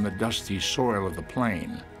buried in the dusty soil of the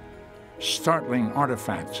plain. Startling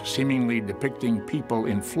artifacts seemingly depicting people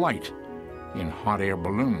in flight in hot air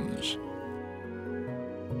balloons.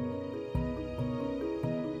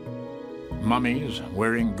 Mummies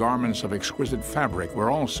wearing garments of exquisite fabric were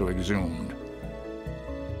also exhumed.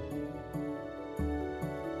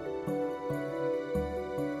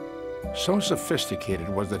 So sophisticated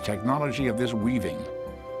was the technology of this weaving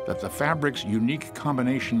that the fabric's unique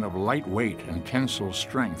combination of lightweight and tensile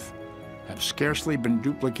strength have scarcely been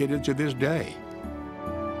duplicated to this day.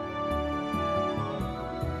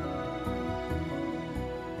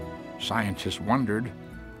 Scientists wondered,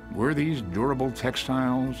 were these durable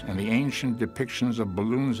textiles and the ancient depictions of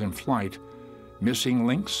balloons in flight missing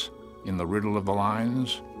links in the riddle of the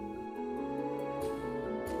lines?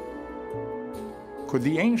 Could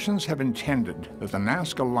the ancients have intended that the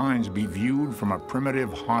Nazca lines be viewed from a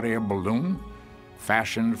primitive hot air balloon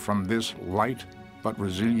fashioned from this light but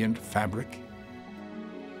resilient fabric?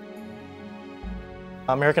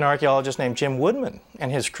 American archaeologist named Jim Woodman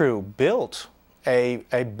and his crew built a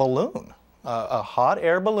balloon, a hot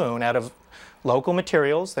air balloon out of local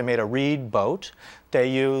materials. They made a reed boat. They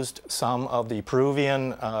used some of the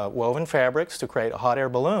Peruvian woven fabrics to create a hot air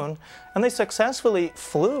balloon, and they successfully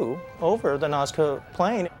flew over the Nazca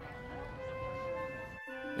Plain.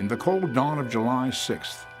 In the cold dawn of July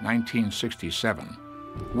 6, 1967,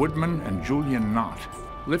 Woodman and Julian Knott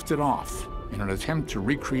lifted off in an attempt to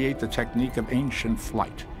recreate the technique of ancient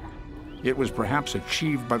flight. It was perhaps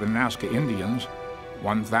achieved by the Nazca Indians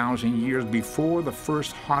 1,000 years before the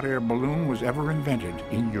first hot air balloon was ever invented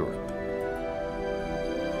in Europe.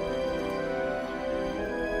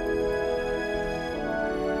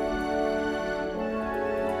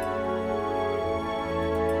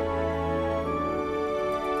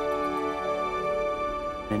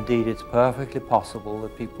 Indeed, it's perfectly possible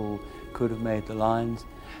that people could have made the lines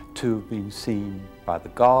to have been seen by the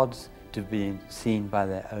gods, to have been seen by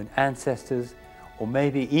their own ancestors, or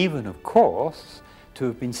maybe even, of course, to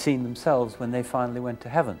have been seen themselves when they finally went to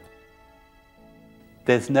heaven.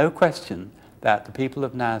 There's no question that the people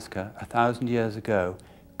of Nazca 1,000 years ago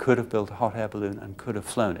could have built a hot air balloon and could have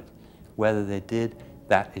flown it. Whether they did,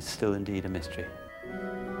 that is still indeed a mystery.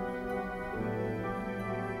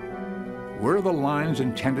 Were the lines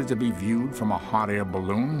intended to be viewed from a hot air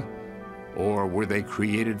balloon, or were they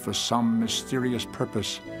created for some mysterious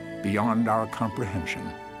purpose beyond our comprehension?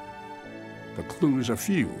 The clues are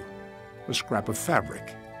few: a scrap of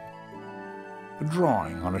fabric, a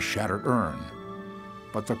drawing on a shattered urn,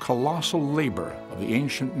 but the colossal labor of the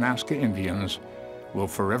ancient Nazca Indians will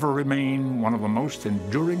forever remain one of the most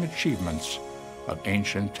enduring achievements of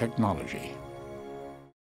ancient technology.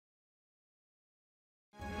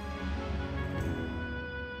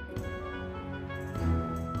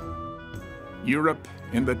 Europe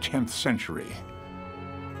in the 10th century.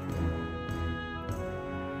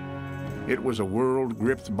 It was a world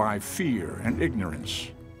gripped by fear and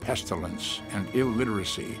ignorance, pestilence and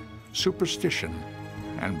illiteracy, superstition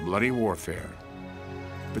and bloody warfare.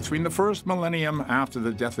 Between the first millennium after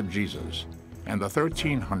the death of Jesus and the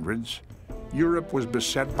 1300s, Europe was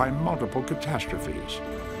beset by multiple catastrophes.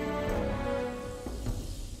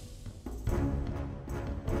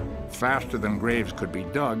 Faster than graves could be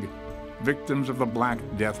dug, victims of the Black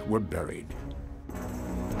Death were buried.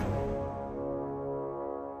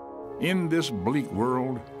 In this bleak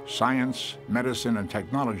world, science, medicine, and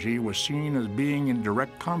technology were seen as being in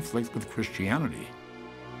direct conflict with Christianity.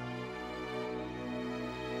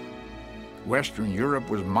 Western Europe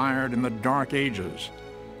was mired in the Dark Ages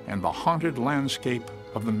and the haunted landscape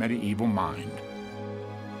of the medieval mind.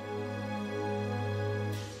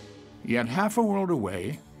 Yet half a world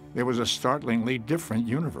away, there was a startlingly different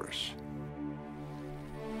universe.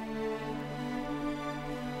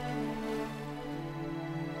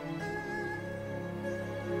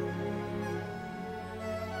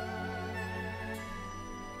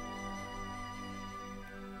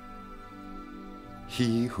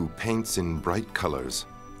 He who paints in bright colors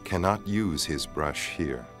cannot use his brush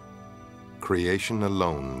here. Creation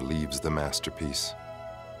alone leaves the masterpiece.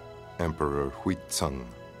 Emperor Huizong,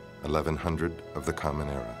 1100 of the Common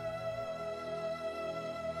Era.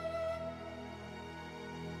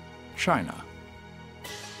 China.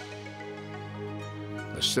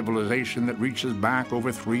 A civilization that reaches back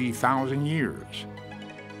over 3,000 years.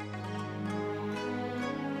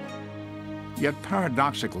 Yet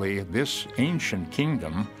paradoxically, this ancient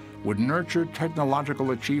kingdom would nurture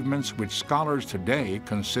technological achievements which scholars today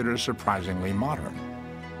consider surprisingly modern.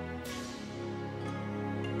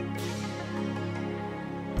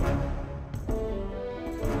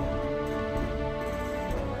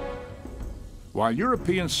 While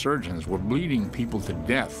European surgeons were bleeding people to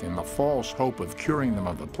death in the false hope of curing them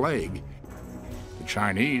of the plague, the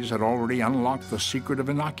Chinese had already unlocked the secret of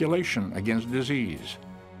inoculation against disease.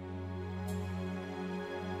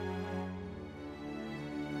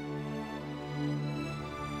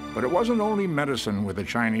 But it wasn't only medicine where the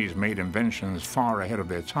Chinese made inventions far ahead of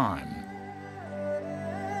their time.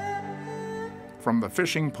 From the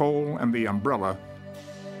fishing pole and the umbrella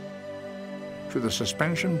to the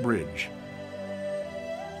suspension bridge,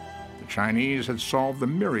 the Chinese had solved the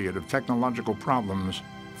myriad of technological problems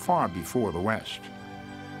far before the West.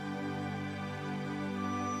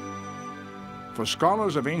 For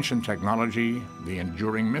scholars of ancient technology, the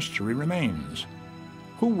enduring mystery remains.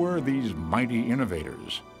 Who were these mighty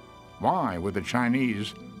innovators? Why were the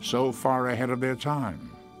Chinese so far ahead of their time?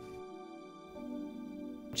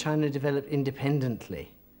 China developed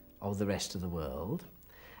independently of the rest of the world,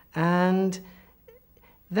 and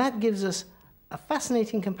that gives us a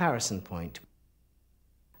fascinating comparison point.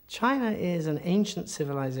 China is an ancient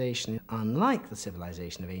civilization. Unlike the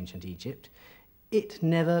civilization of ancient Egypt, it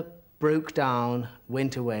never broke down,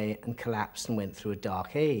 went away, and collapsed and went through a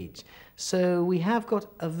dark age. So we have got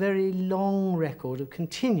a very long record of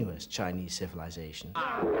continuous Chinese civilization.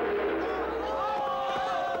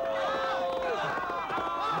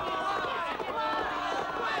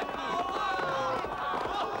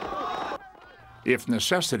 If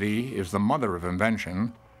necessity is the mother of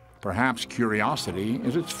invention, perhaps curiosity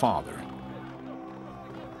is its father.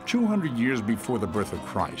 200 years before the birth of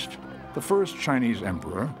Christ, the first Chinese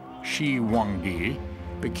emperor, Shi Huangdi,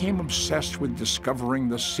 became obsessed with discovering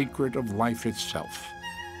the secret of life itself.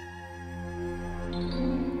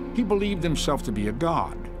 He believed himself to be a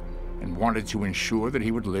god and wanted to ensure that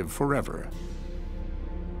he would live forever.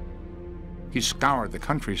 He scoured the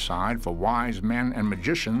countryside for wise men and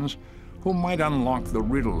magicians who might unlock the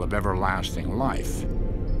riddle of everlasting life.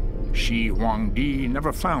 Shi Huangdi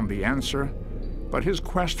never found the answer, but his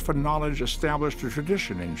quest for knowledge established a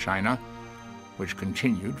tradition in China which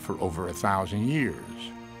continued for over 1,000 years.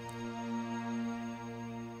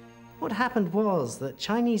 What happened was that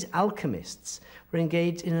Chinese alchemists were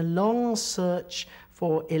engaged in a long search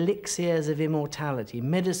for elixirs of immortality,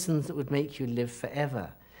 medicines that would make you live forever.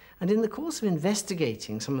 And in the course of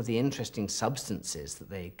investigating some of the interesting substances that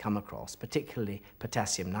they come across, particularly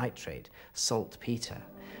potassium nitrate, saltpeter,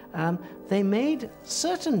 they made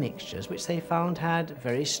certain mixtures which they found had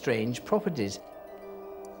very strange properties.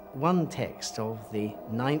 One text of the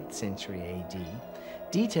 9th century AD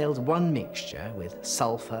details one mixture with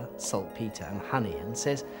sulfur, saltpeter, and honey, and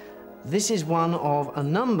says, "This is one of a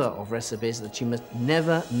number of recipes that you must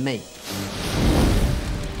never make."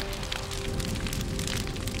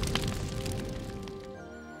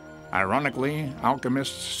 Ironically,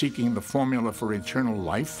 alchemists seeking the formula for eternal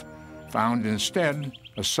life found instead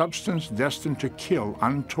a substance destined to kill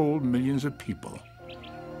untold millions of people.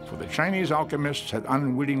 For the Chinese alchemists had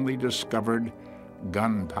unwittingly discovered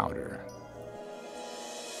gunpowder.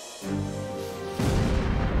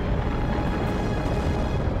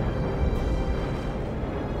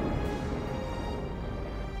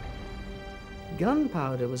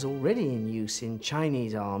 Gunpowder was already in use in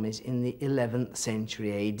Chinese armies in the 11th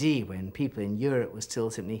century AD, when people in Europe were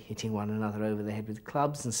still simply hitting one another over the head with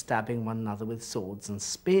clubs and stabbing one another with swords and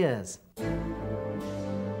spears.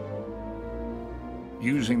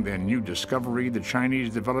 Using their new discovery, the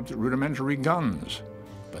Chinese developed rudimentary guns,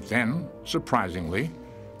 but then, surprisingly,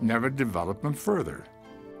 never developed them further.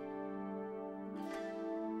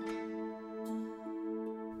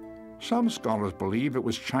 Some scholars believe it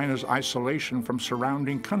was China's isolation from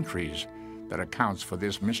surrounding countries that accounts for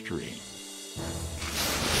this mystery.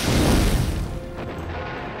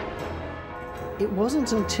 It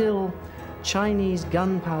wasn't until Chinese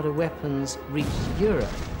gunpowder weapons reached Europe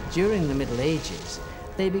during the Middle Ages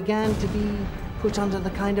they began to be put under the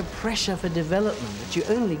kind of pressure for development that you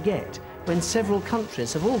only get when several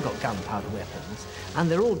countries have all got gunpowder weapons and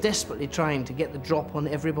they're all desperately trying to get the drop on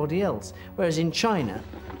everybody else. Whereas in China,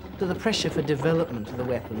 the pressure for development of the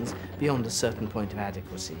weapons beyond a certain point of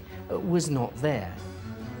adequacy was not there.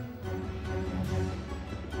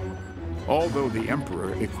 Although the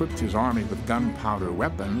emperor equipped his army with gunpowder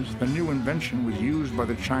weapons, the new invention was used by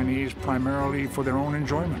the Chinese primarily for their own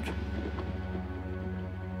enjoyment.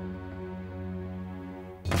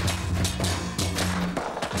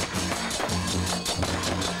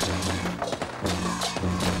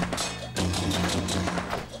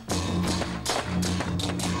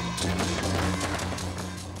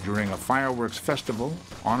 During a fireworks festival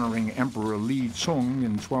honoring Emperor Li Tsung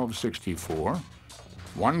in 1264,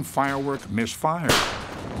 one firework misfired.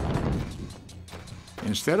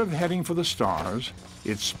 Instead of heading for the stars,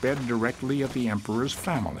 it sped directly at the emperor's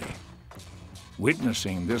family.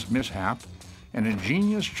 Witnessing this mishap, an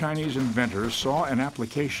ingenious Chinese inventor saw an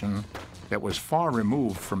application that was far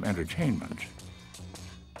removed from entertainment.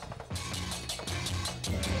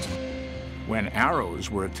 When arrows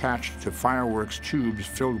were attached to fireworks tubes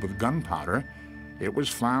filled with gunpowder, it was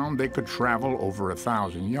found they could travel over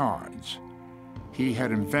 1,000 yards. He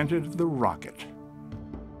had invented the rocket.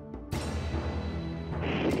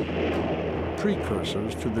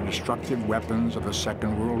 Precursors to the destructive weapons of the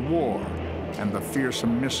Second World War and the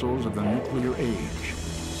fearsome missiles of the nuclear age.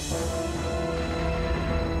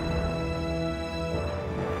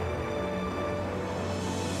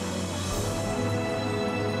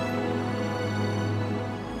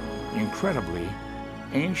 Incredibly,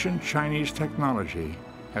 ancient Chinese technology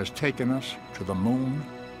has taken us to the moon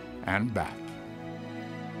and back.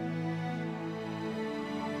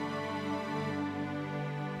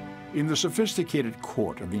 In the sophisticated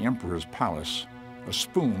court of the emperor's palace, a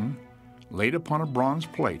spoon laid upon a bronze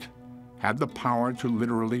plate had the power to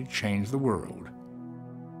literally change the world.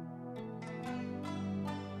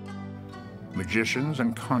 Magicians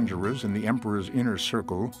and conjurers in the emperor's inner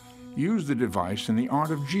circle used the device in the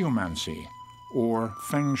art of geomancy, or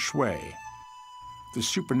feng shui, the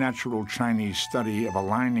supernatural Chinese study of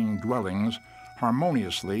aligning dwellings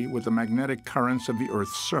harmoniously with the magnetic currents of the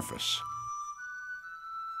Earth's surface.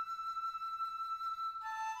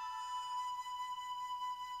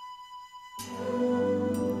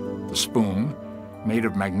 The spoon, made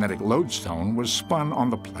of magnetic lodestone, was spun on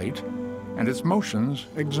the plate and its motions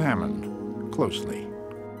examined closely.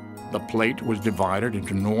 The plate was divided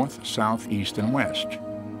into north, south, east, and west.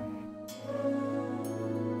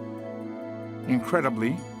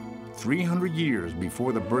 Incredibly, 300 years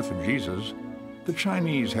before the birth of Jesus, the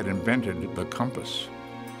Chinese had invented the compass.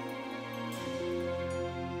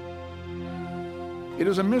 It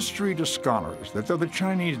is a mystery to scholars that though the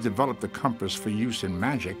Chinese developed the compass for use in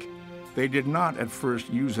magic, they did not at first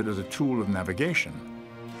use it as a tool of navigation.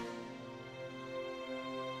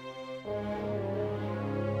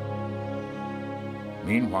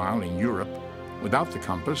 Meanwhile, in Europe, without the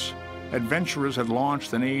compass, adventurers had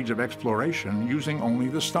launched an age of exploration using only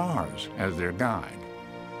the stars as their guide.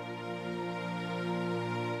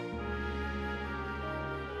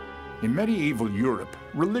 In medieval Europe,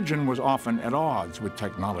 religion was often at odds with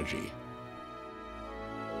technology.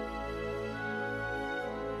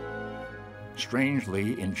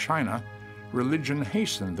 Strangely, in China, religion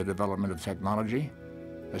hastened the development of technology,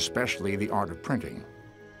 especially the art of printing.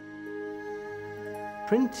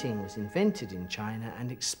 Printing was invented in China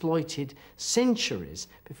and exploited centuries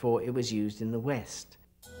before it was used in the West.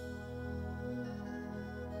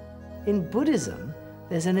 In Buddhism,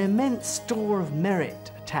 there's an immense store of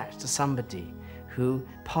merit attached to somebody who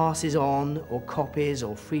passes on or copies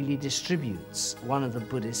or freely distributes one of the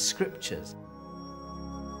Buddhist scriptures.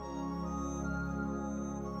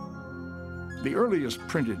 The earliest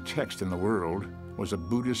printed text in the world was a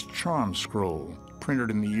Buddhist charm scroll, printed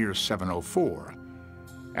in the year 704.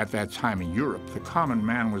 At that time in Europe, the common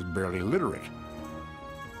man was barely literate.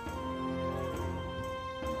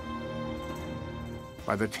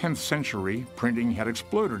 By the 10th century, printing had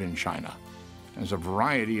exploded in China, as a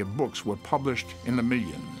variety of books were published in the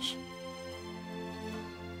millions.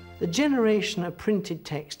 The generation of printed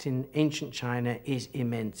text in ancient China is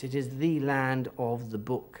immense. It is the land of the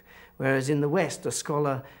book. Whereas in the West, a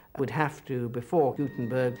scholar would have to, before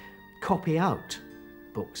Gutenberg, copy out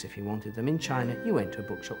books if he wanted them. In China, you went to a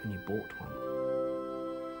bookshop and you bought one.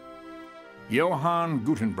 Johann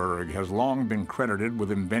Gutenberg has long been credited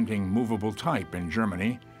with inventing movable type in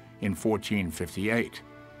Germany in 1458.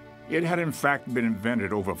 It had in fact been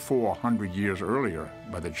invented over 400 years earlier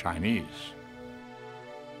by the Chinese.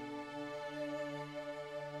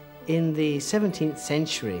 In the 17th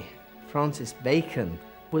century, Francis Bacon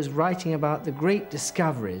was writing about the great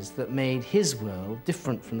discoveries that made his world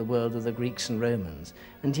different from the world of the Greeks and Romans,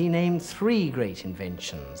 and he named 3 great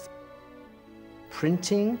inventions: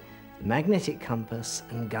 printing, the magnetic compass,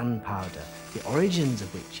 and gunpowder, the origins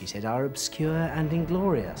of which, he said, are obscure and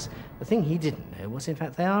inglorious. The thing he didn't know was, in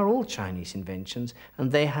fact, they are all Chinese inventions, and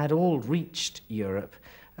they had all reached Europe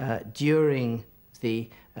during the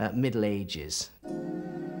Middle Ages.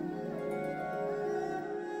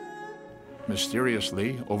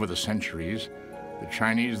 Mysteriously, over the centuries, the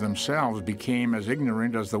Chinese themselves became as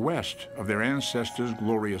ignorant as the West of their ancestors'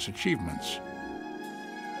 glorious achievements.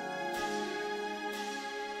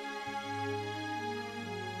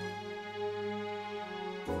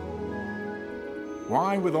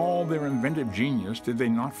 Why, with all their inventive genius, did they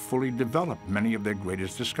not fully develop many of their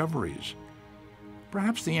greatest discoveries?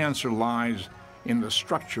 Perhaps the answer lies in the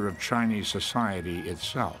structure of Chinese society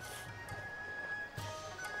itself.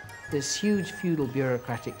 This huge feudal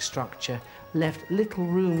bureaucratic structure left little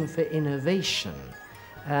room for innovation.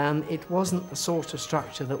 It wasn't the sort of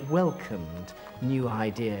structure that welcomed new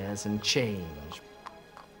ideas and change.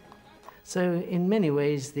 So in many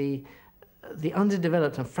ways, the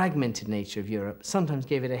underdeveloped and fragmented nature of Europe sometimes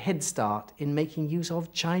gave it a head start in making use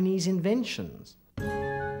of Chinese inventions.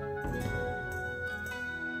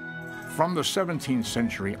 From the 17th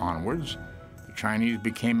century onwards, the Chinese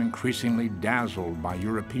became increasingly dazzled by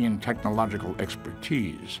European technological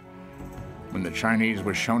expertise. When the Chinese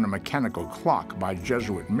were shown a mechanical clock by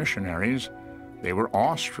Jesuit missionaries, they were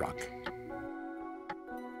awestruck.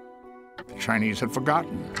 The Chinese had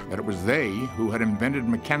forgotten that it was they who had invented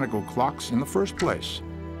mechanical clocks in the first place,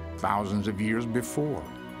 thousands of years before.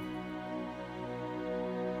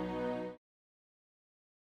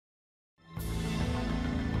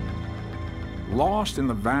 Lost in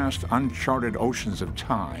the vast, uncharted oceans of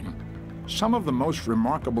time, some of the most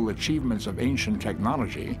remarkable achievements of ancient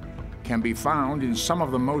technology can be found in some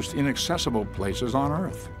of the most inaccessible places on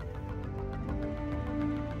Earth.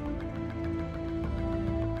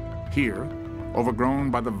 Here,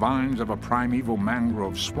 overgrown by the vines of a primeval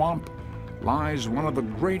mangrove swamp, lies one of the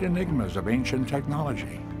great enigmas of ancient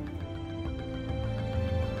technology.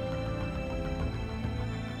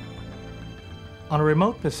 On a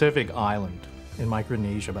remote Pacific island in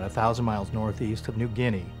Micronesia, about 1,000 miles northeast of New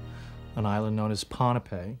Guinea, an island known as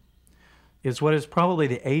Pohnpei, is what is probably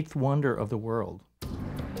the 8th wonder of the world.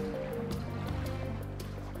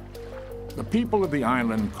 The people of the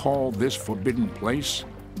island call this forbidden place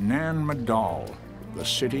Nan Madol, the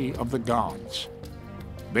city of the gods.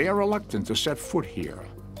 They are reluctant to set foot here,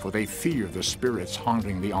 for they fear the spirits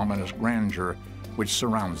haunting the ominous grandeur which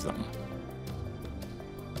surrounds them.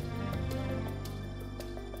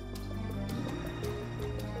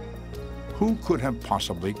 Who could have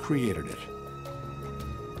possibly created it?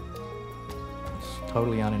 It's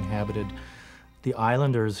totally uninhabited. The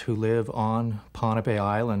islanders who live on Pohnpei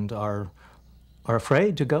Island are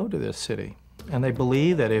afraid to go to this city. And they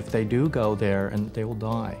believe that if they do go there, and they will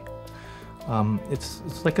die.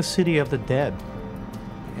 It's like a city of the dead.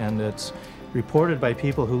 And it's reported by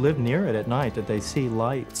people who live near it at night that they see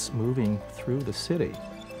lights moving through the city.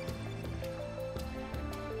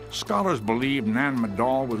 Scholars believe Nan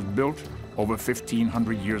Madol was built over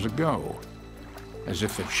 1,500 years ago. As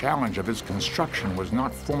if the challenge of its construction was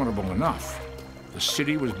not formidable enough, the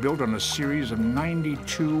city was built on a series of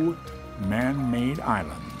 92 man-made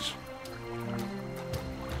islands.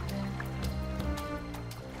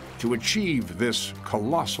 To achieve this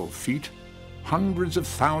colossal feat, hundreds of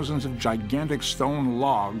thousands of gigantic stone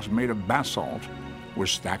logs made of basalt were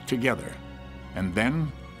stacked together and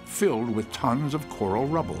then filled with tons of coral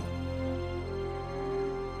rubble.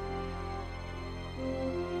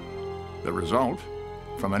 The result,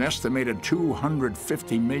 from an estimated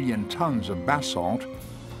 250 million tons of basalt,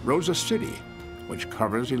 rose a city which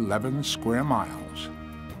covers 11 square miles.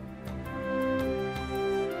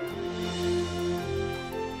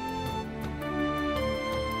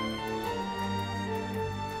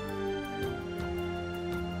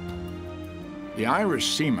 The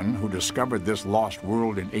Irish seamen who discovered this lost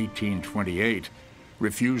world in 1828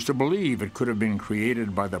 refused to believe it could have been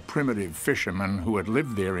created by the primitive fishermen who had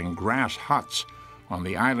lived there in grass huts on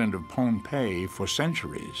the island of Pohnpei for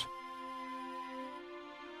centuries.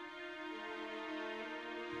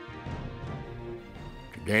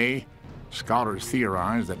 Today, scholars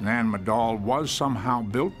theorize that Nan Madol was somehow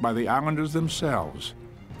built by the islanders themselves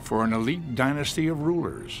for an elite dynasty of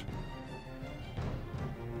rulers.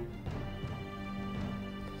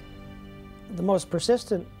 The most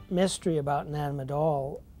persistent mystery about Nan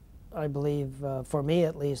Madol, I believe, for me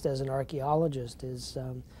at least as an archaeologist, is,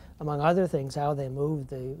 among other things, how they moved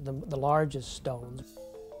the largest stones.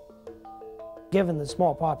 Given the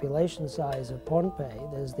small population size of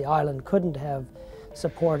Pohnpei, the island couldn't have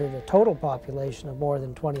supported a total population of more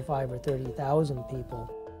than 25 or 30,000 people.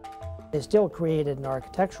 They still created an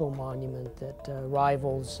architectural monument that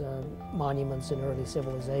rivals monuments in early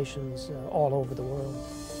civilizations all over the world.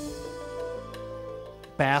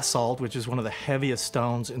 Basalt, which is one of the heaviest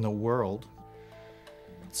stones in the world.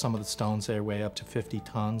 Some of the stones there weigh up to 50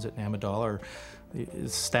 tons at Nan Madol,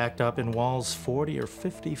 is stacked up in walls 40 or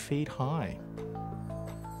 50 feet high.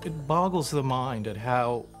 It boggles the mind at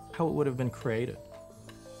how it would have been created.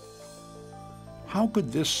 How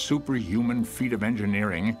could this superhuman feat of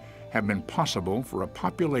engineering have been possible for a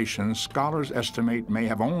population scholars estimate may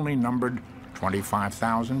have only numbered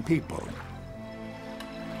 25,000 people?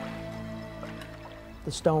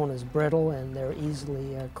 The stone is brittle and they're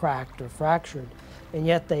easily cracked or fractured, and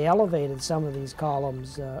yet they elevated some of these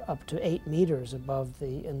columns up to 8 meters above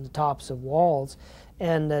in the tops of walls,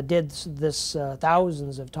 and did this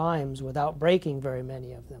thousands of times without breaking very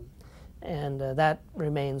many of them. And that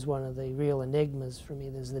remains one of the real enigmas for me.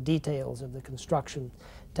 There's the details of the construction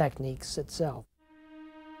techniques itself.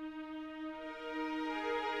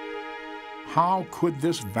 How could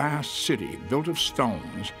this vast city, built of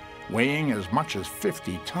stones, weighing as much as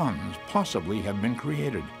 50 tons, possibly have been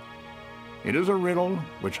created? It is a riddle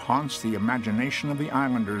which haunts the imagination of the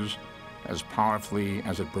islanders as powerfully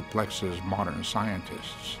as it perplexes modern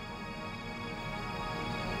scientists.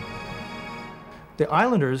 The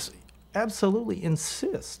islanders absolutely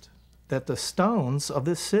insist that the stones of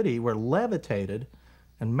this city were levitated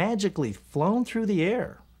and magically flown through the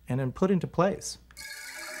air and then put into place.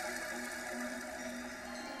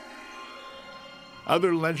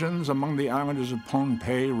 Other legends among the islanders of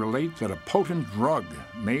Pohnpei relate that a potent drug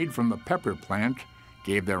made from the pepper plant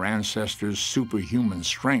gave their ancestors superhuman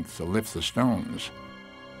strength to lift the stones.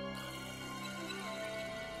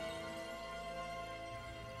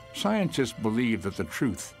 Scientists believe that the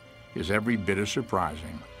truth is every bit as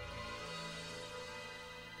surprising.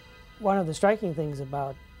 One of the striking things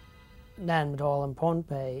about Nan Madol and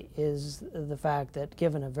Pohnpei is the fact that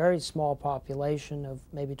given a very small population of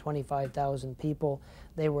maybe 25,000 people,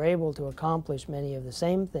 they were able to accomplish many of the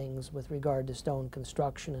same things with regard to stone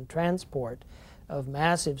construction and transport of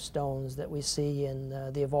massive stones that we see in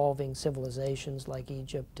the evolving civilizations like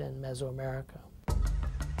Egypt and Mesoamerica.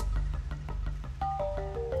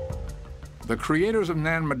 The creators of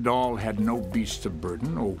Nan Madol had no beasts of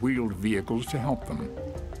burden or wheeled vehicles to help them.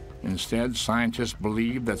 Instead, scientists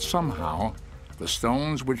believe that somehow the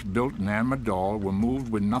stones which built Nan Madol were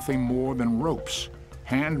moved with nothing more than ropes,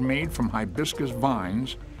 handmade from hibiscus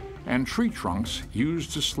vines, and tree trunks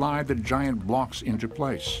used to slide the giant blocks into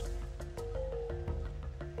place.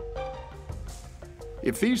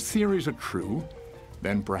 If these theories are true,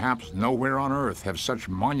 then perhaps nowhere on Earth have such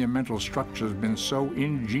monumental structures been so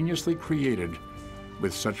ingeniously created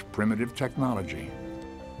with such primitive technology.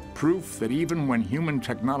 Proof that even when human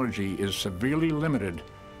technology is severely limited,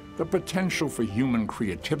 the potential for human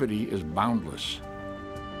creativity is boundless.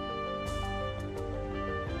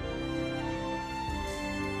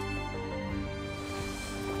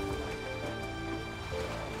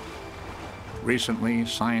 Recently,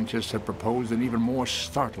 scientists have proposed an even more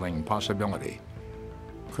startling possibility.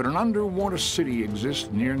 Could an underwater city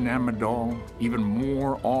exist near Nan Madol, even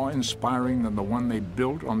more awe-inspiring than the one they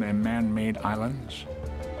built on their man-made islands?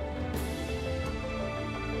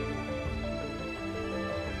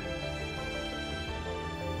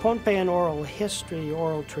 Pohnpeian oral history,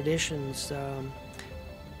 oral traditions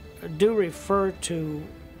do refer to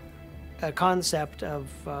a concept of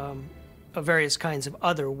various kinds of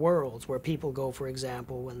other worlds where people go, for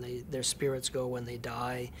example, when their spirits go when they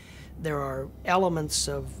die. There are elements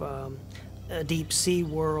of a deep sea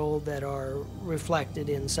world that are reflected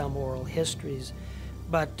in some oral histories,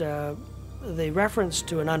 but the reference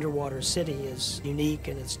to an underwater city is unique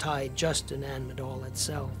and it's tied just to Nan Madol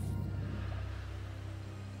itself.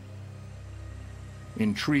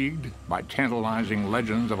 Intrigued by tantalizing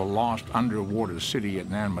legends of a lost underwater city at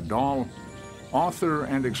Nan Madol, author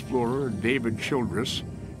and explorer David Childress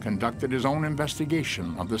conducted his own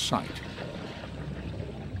investigation of the site.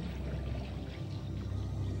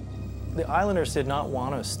 The islanders did not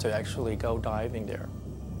want us to actually go diving there.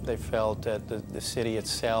 They felt that the city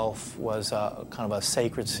itself was kind of a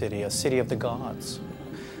sacred city, a city of the gods.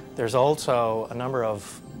 There's also a number of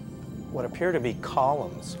what appear to be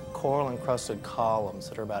columns, coral-encrusted columns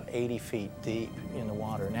that are about 80 feet deep in the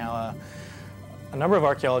water. Now, a number of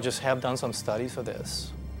archaeologists have done some studies of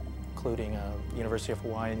this, including University of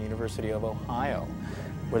Hawaii and University of Ohio,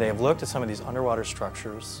 where they have looked at some of these underwater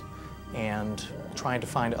structures and trying to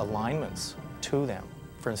find alignments to them.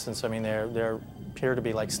 For instance, I mean, there appear to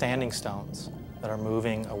be like standing stones that are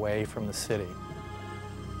moving away from the city.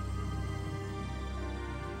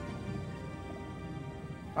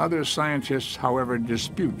 Other scientists, however,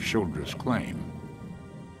 dispute Childress' claim.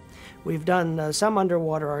 We've done some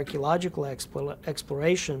underwater archaeological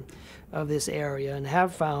exploration of this area and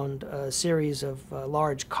have found a series of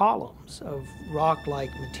large columns of rock-like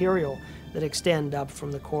material that extend up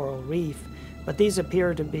from the coral reef. But these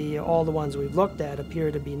appear to be, all the ones we've looked at, appear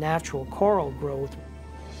to be natural coral growth.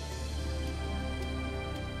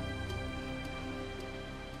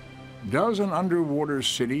 Does an underwater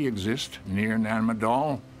city exist near Nan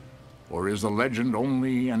Madol? Or is the legend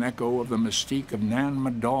only an echo of the mystique of Nan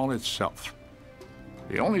Madol itself?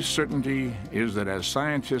 The only certainty is that as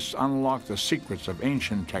scientists unlock the secrets of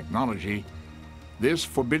ancient technology, this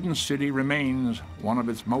forbidden city remains one of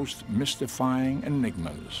its most mystifying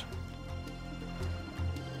enigmas.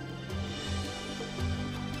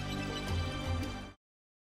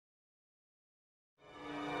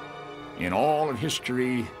 In all of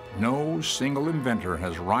history, no single inventor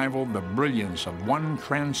has rivaled the brilliance of one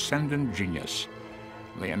transcendent genius,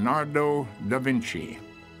 Leonardo da Vinci.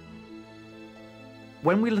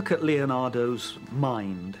 When we look at Leonardo's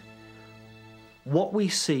mind, what we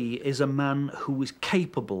see is a man who was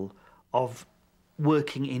capable of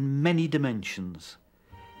working in many dimensions.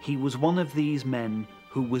 He was one of these men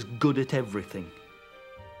who was good at everything.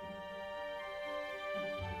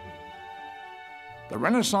 The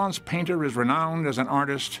Renaissance painter is renowned as an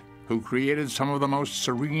artist who created some of the most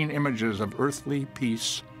serene images of earthly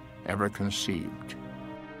peace ever conceived.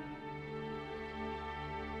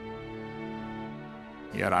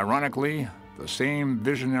 Yet ironically, the same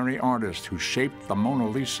visionary artist who shaped the Mona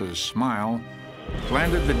Lisa's smile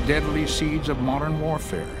planted the deadly seeds of modern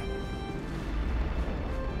warfare.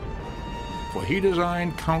 For he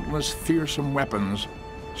designed countless fearsome weapons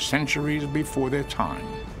centuries before their time.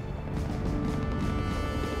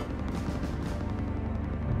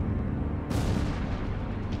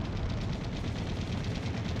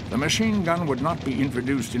 The machine gun would not be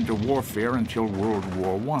introduced into warfare until World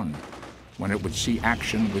War I, when it would see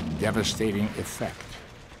action with devastating effect.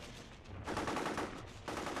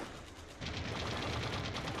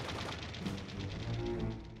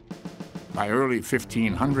 By early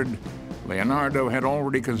 1500, Leonardo had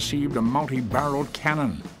already conceived a multi-barreled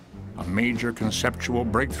cannon, a major conceptual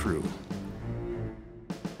breakthrough.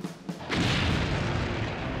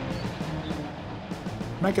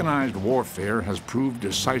 Mechanized warfare has proved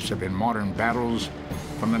decisive in modern battles,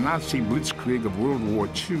 from the Nazi blitzkrieg of World War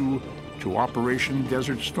II to Operation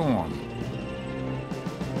Desert Storm.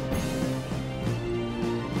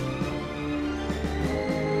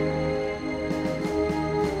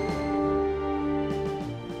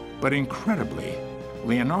 But incredibly,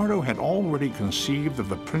 Leonardo had already conceived of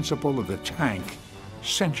the principle of the tank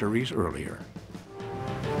centuries earlier.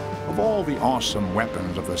 Of all the awesome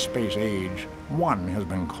weapons of the space age, one has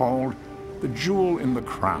been called the jewel in the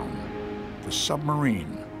crown, the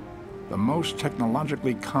submarine, the most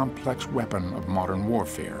technologically complex weapon of modern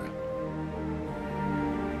warfare.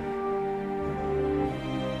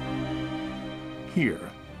 Here,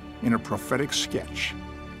 in a prophetic sketch,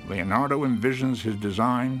 Leonardo envisions his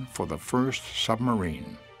design for the first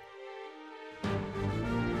submarine.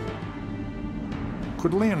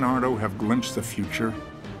 Could Leonardo have glimpsed the future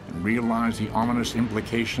and realized the ominous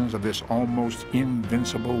implications of this almost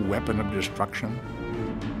invincible weapon of destruction?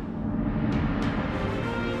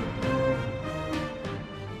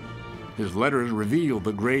 His letters reveal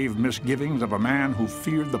the grave misgivings of a man who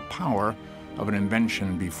feared the power of an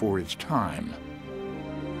invention before its time.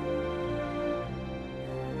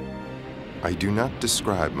 I do not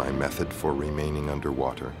describe my method for remaining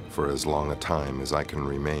underwater for as long a time as I can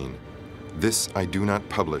remain. This I do not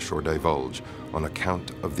publish or divulge on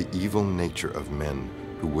account of the evil nature of men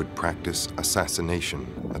who would practice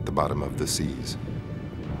assassination at the bottom of the seas.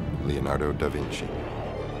 Leonardo da Vinci.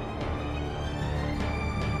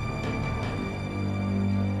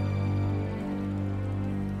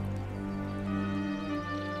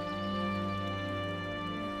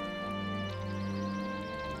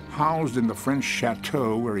 Housed in the French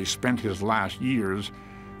chateau where he spent his last years,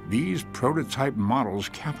 these prototype models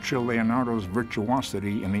capture Leonardo's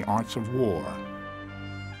virtuosity in the arts of war.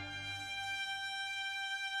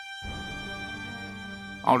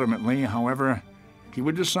 Ultimately, however, he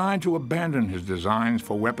would decide to abandon his designs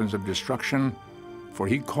for weapons of destruction, for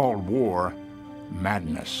he called war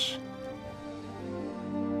madness.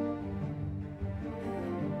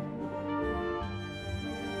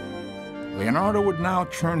 Leonardo would now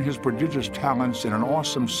turn his prodigious talents in an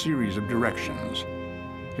awesome series of directions.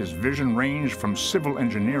 His vision ranged from civil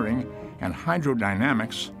engineering and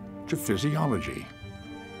hydrodynamics to physiology.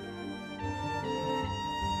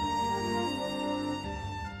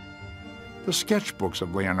 The sketchbooks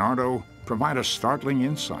of Leonardo provide a startling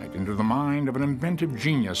insight into the mind of an inventive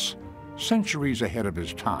genius centuries ahead of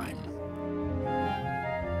his time.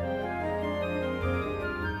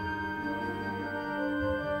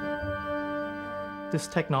 This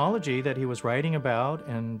technology that he was writing about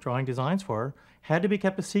and drawing designs for had to be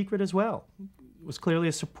kept a secret as well. It was clearly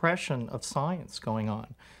a suppression of science going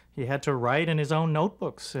on. He had to write in his own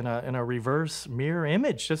notebooks in a reverse mirror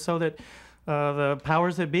image, just so that the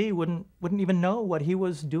powers that be wouldn't even know what he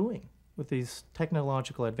was doing with these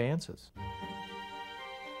technological advances.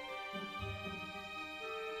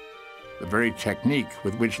 The very technique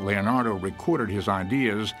with which Leonardo recorded his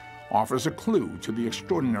ideas offers a clue to the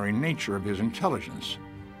extraordinary nature of his intelligence.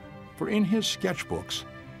 For in his sketchbooks,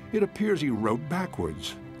 it appears he wrote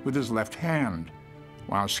backwards with his left hand,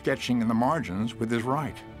 while sketching in the margins with his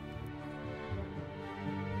right.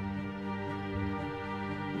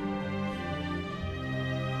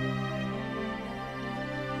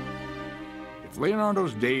 If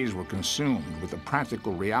Leonardo's days were consumed with the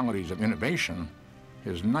practical realities of innovation,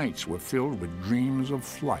 his nights were filled with dreams of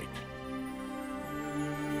flight.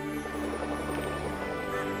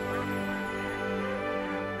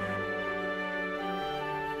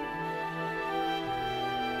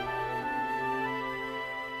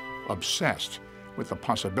 Obsessed with the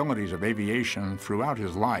possibilities of aviation throughout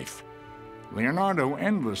his life, Leonardo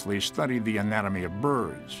endlessly studied the anatomy of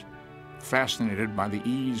birds, fascinated by the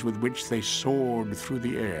ease with which they soared through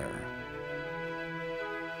the air.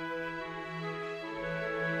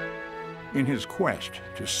 In his quest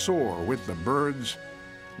to soar with the birds,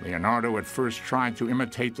 Leonardo at first tried to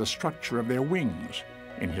imitate the structure of their wings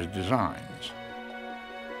in his designs.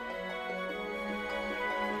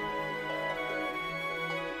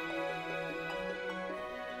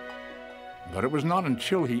 But it was not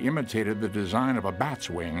until he imitated the design of a bat's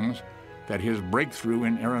wings that his breakthrough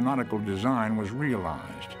in aeronautical design was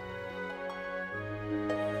realized.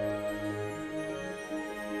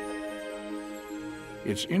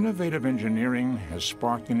 Its innovative engineering has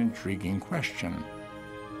sparked an intriguing question.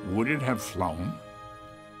 Would it have flown?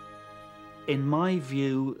 In my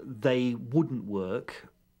view, they wouldn't work,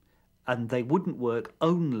 and they wouldn't work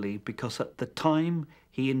only because at the time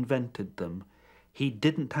he invented them, he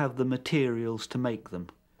didn't have the materials to make them.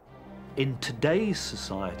 In today's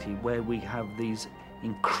society, where we have these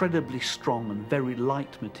incredibly strong and very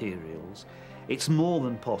light materials, it's more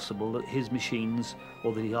than possible that his machines,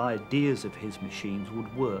 or the ideas of his machines,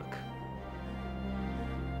 would work.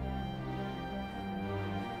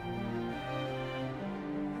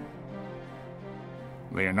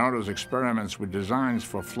 Leonardo's experiments with designs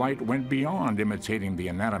for flight went beyond imitating the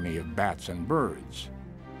anatomy of bats and birds.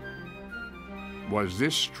 Was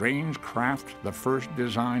this strange craft the first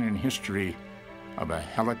design in history of a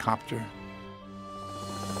helicopter?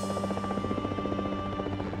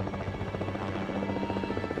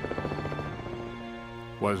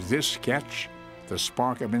 Was this sketch the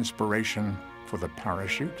spark of inspiration for the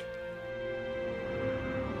parachute?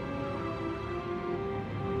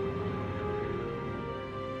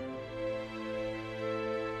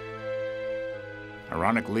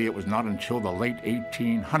 Ironically, it was not until the late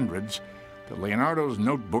 1800s that Leonardo's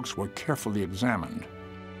notebooks were carefully examined.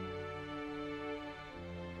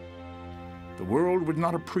 The world would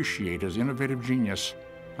not appreciate his innovative genius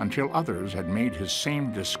until others had made his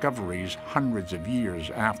same discoveries hundreds of years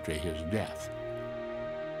after his death.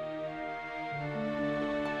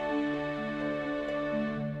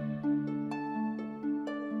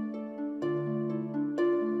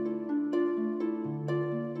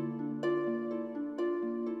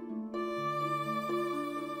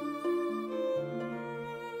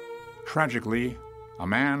 Tragically, a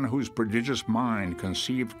man whose prodigious mind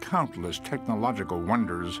conceived countless technological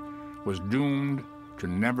wonders was doomed to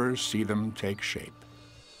never see them take shape.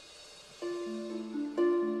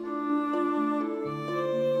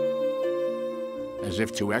 As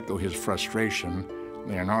if to echo his frustration,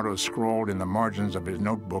 Leonardo scrawled in the margins of his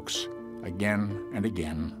notebooks again and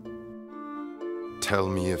again, "Tell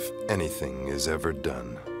me if anything is ever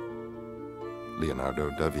done. Leonardo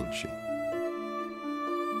da Vinci."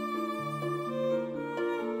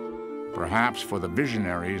 Perhaps for the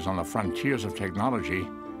visionaries on the frontiers of technology,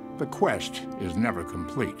 the quest is never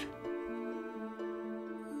complete.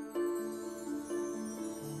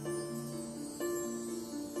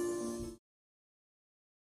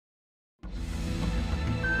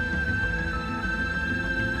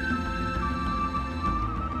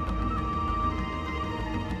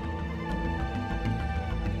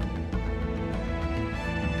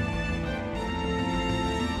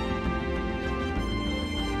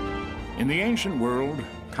 In the ancient world,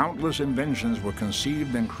 countless inventions were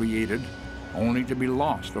conceived and created only to be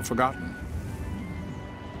lost or forgotten.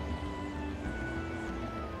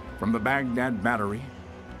 From the Baghdad battery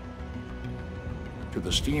to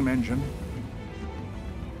the steam engine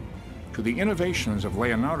to the innovations of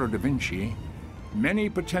Leonardo da Vinci, many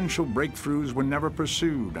potential breakthroughs were never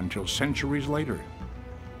pursued until centuries later.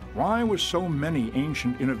 Why were so many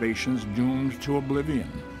ancient innovations doomed to oblivion?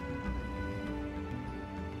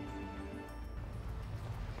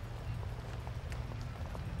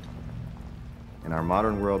 In our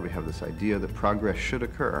modern world, we have this idea that progress should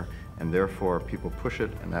occur, and therefore people push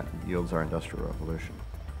it, and that yields our Industrial Revolution.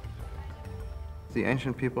 The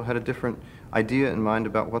ancient people had a different idea in mind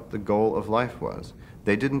about what the goal of life was.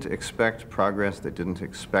 They didn't expect progress, they didn't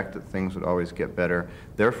expect that things would always get better.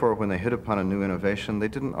 Therefore, when they hit upon a new innovation, they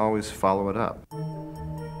didn't always follow it up.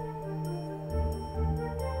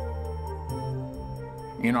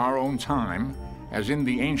 In our own time, as in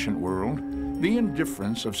the ancient world, the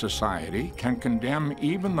indifference of society can condemn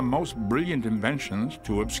even the most brilliant inventions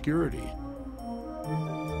to obscurity.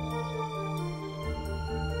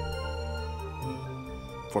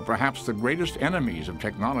 For perhaps the greatest enemies of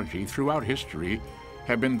technology throughout history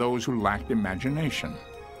have been those who lacked imagination.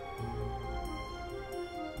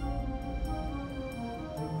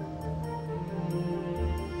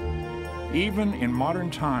 Even in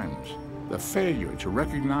modern times, the failure to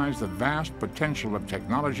recognize the vast potential of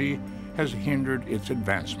technology has hindered its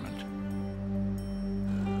advancement.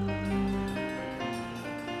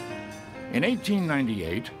 In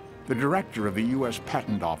 1898, the director of the U.S.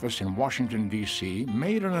 Patent Office in Washington, D.C.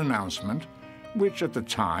 made an announcement which at the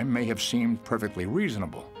time may have seemed perfectly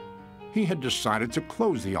reasonable. He had decided to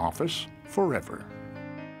close the office forever.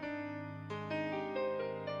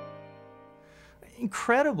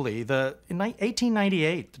 Incredibly, in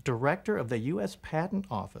 1898, the director of the U.S. Patent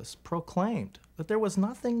Office proclaimed that there was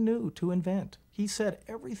nothing new to invent. He said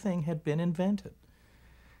everything had been invented.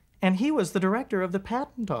 And he was the director of the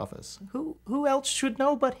Patent Office. Who else should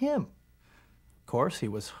know but him? Of course, he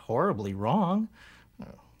was horribly wrong.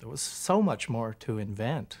 There was so much more to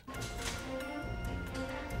invent.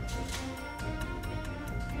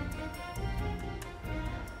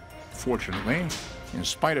 Fortunately, in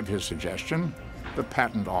spite of his suggestion, the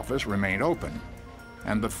Patent Office remained open,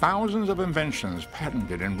 and the thousands of inventions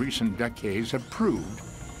patented in recent decades have proved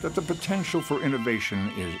that the potential for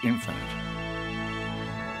innovation is infinite.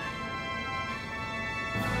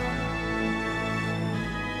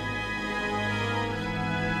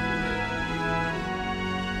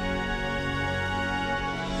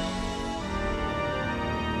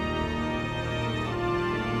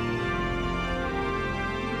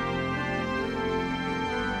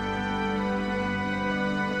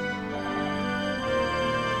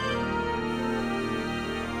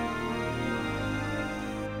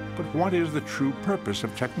 But what is the true purpose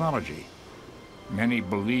of technology? Many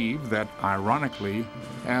believe that, ironically,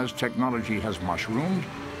 as technology has mushroomed,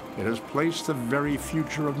 it has placed the very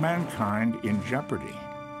future of mankind in jeopardy.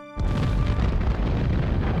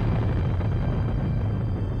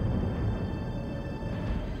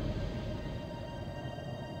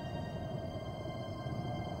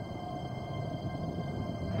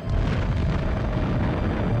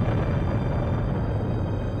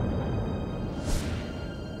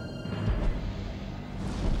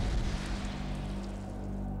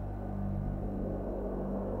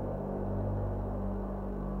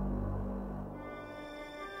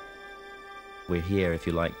 We're here, if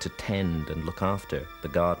you like, to tend and look after the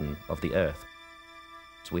garden of the earth.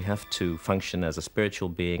 So we have to function as a spiritual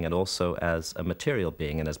being and also as a material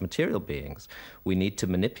being. And as material beings, we need to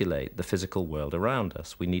manipulate the physical world around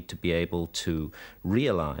us. We need to be able to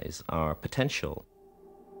realize our potential.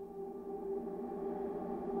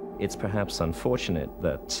 It's perhaps unfortunate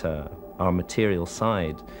that our material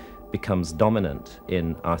side becomes dominant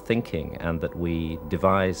in our thinking, and that we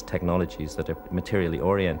devise technologies that are materially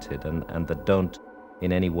oriented and that don't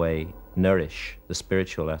in any way nourish the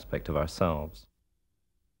spiritual aspect of ourselves.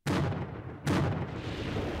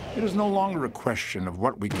 It is no longer a question of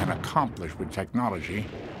what we can accomplish with technology,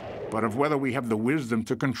 but of whether we have the wisdom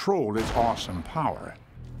to control its awesome power.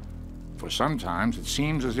 For sometimes it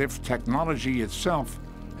seems as if technology itself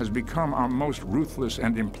has become our most ruthless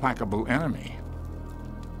and implacable enemy.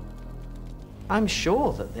 I'm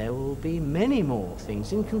sure that there will be many more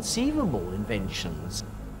things, inconceivable inventions,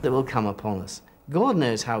 that will come upon us. God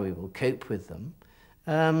knows how we will cope with them.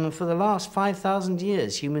 For the last 5,000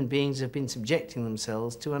 years, human beings have been subjecting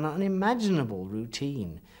themselves to an unimaginable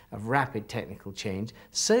routine of rapid technical change.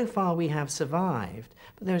 So far we have survived,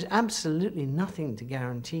 but there is absolutely nothing to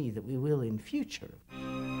guarantee that we will in future.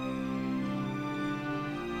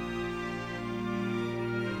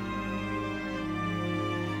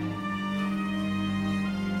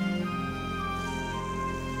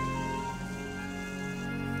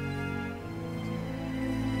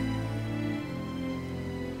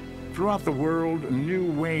 Throughout the world, a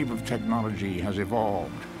new wave of technology has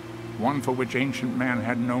evolved, one for which ancient man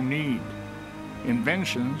had no need.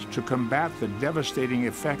 Inventions to combat the devastating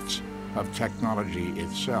effects of technology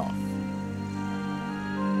itself.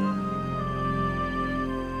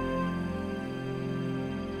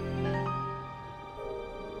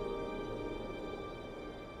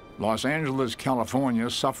 Los Angeles, California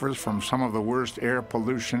suffers from some of the worst air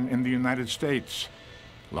pollution in the United States,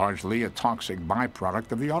 largely a toxic byproduct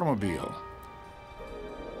of the automobile.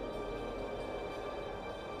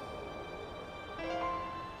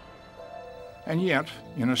 And yet,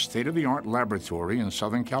 in a state-of-the-art laboratory in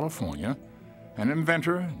Southern California, an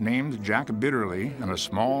inventor named Jack Bitterly and a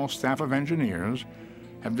small staff of engineers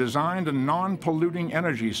have designed a non-polluting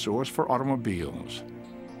energy source for automobiles.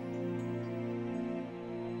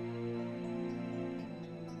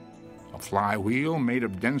 A flywheel made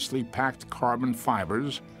of densely packed carbon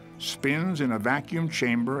fibers spins in a vacuum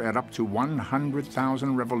chamber at up to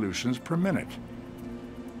 100,000 revolutions per minute.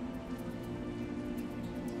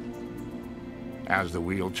 As the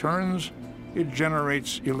wheel turns, it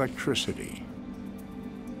generates electricity.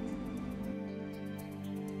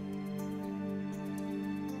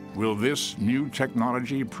 Will this new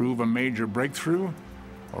technology prove a major breakthrough,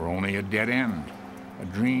 or only a dead end, a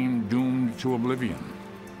dream doomed to oblivion?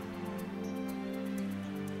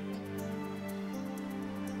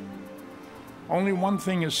 Only one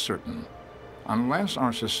thing is certain. Unless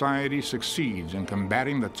our society succeeds in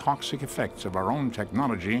combating the toxic effects of our own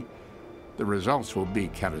technology, the results will be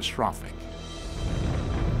catastrophic.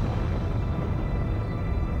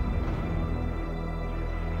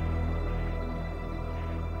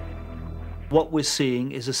 What we're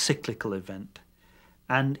seeing is a cyclical event,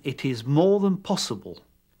 and it is more than possible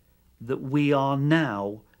that we are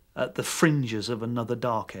now at the fringes of another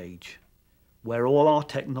dark age, where all our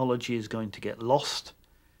technology is going to get lost,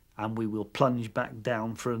 and we will plunge back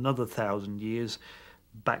down for another 1,000 years,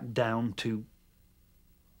 back down to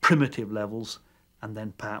primitive levels, and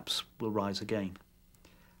then perhaps we'll rise again.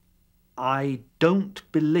 I don't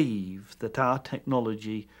believe that our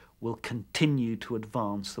technology will continue to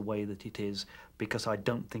advance the way that it is, because I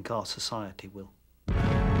don't think our society will.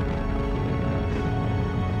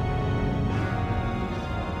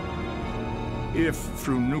 If,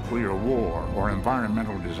 through nuclear war or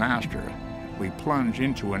environmental disaster, we plunge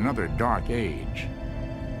into another dark age,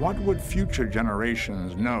 what would future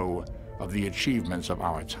generations know of the achievements of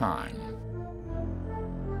our time?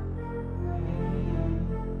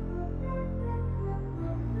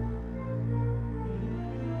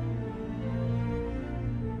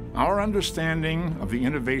 Our understanding of the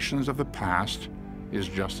innovations of the past is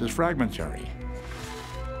just as fragmentary.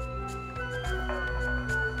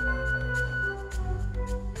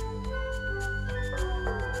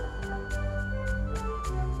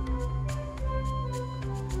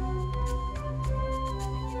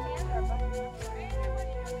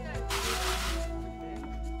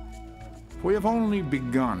 We have only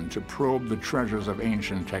begun to probe the treasures of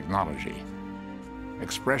ancient technology,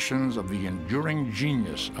 expressions of the enduring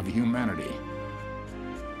genius of humanity.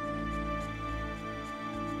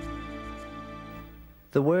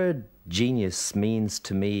 The word genius means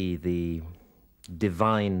to me the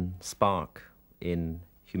divine spark in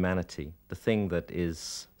humanity, the thing that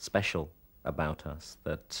is special about us,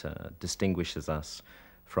 that distinguishes us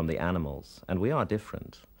from the animals. And we are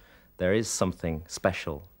different. There is something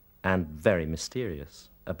special and very mysterious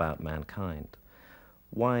about mankind.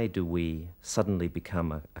 Why do we suddenly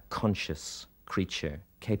become a conscious creature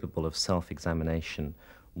capable of self-examination,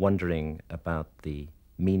 wondering about the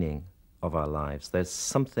meaning of our lives? There's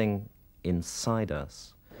something inside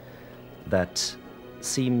us that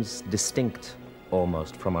seems distinct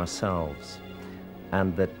almost from ourselves,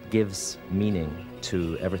 and that gives meaning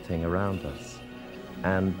to everything around us.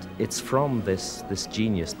 And it's from this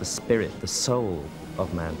genius, the spirit, the soul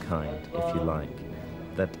of mankind, if you like,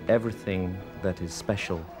 that everything that is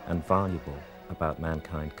special and valuable about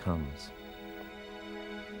mankind comes.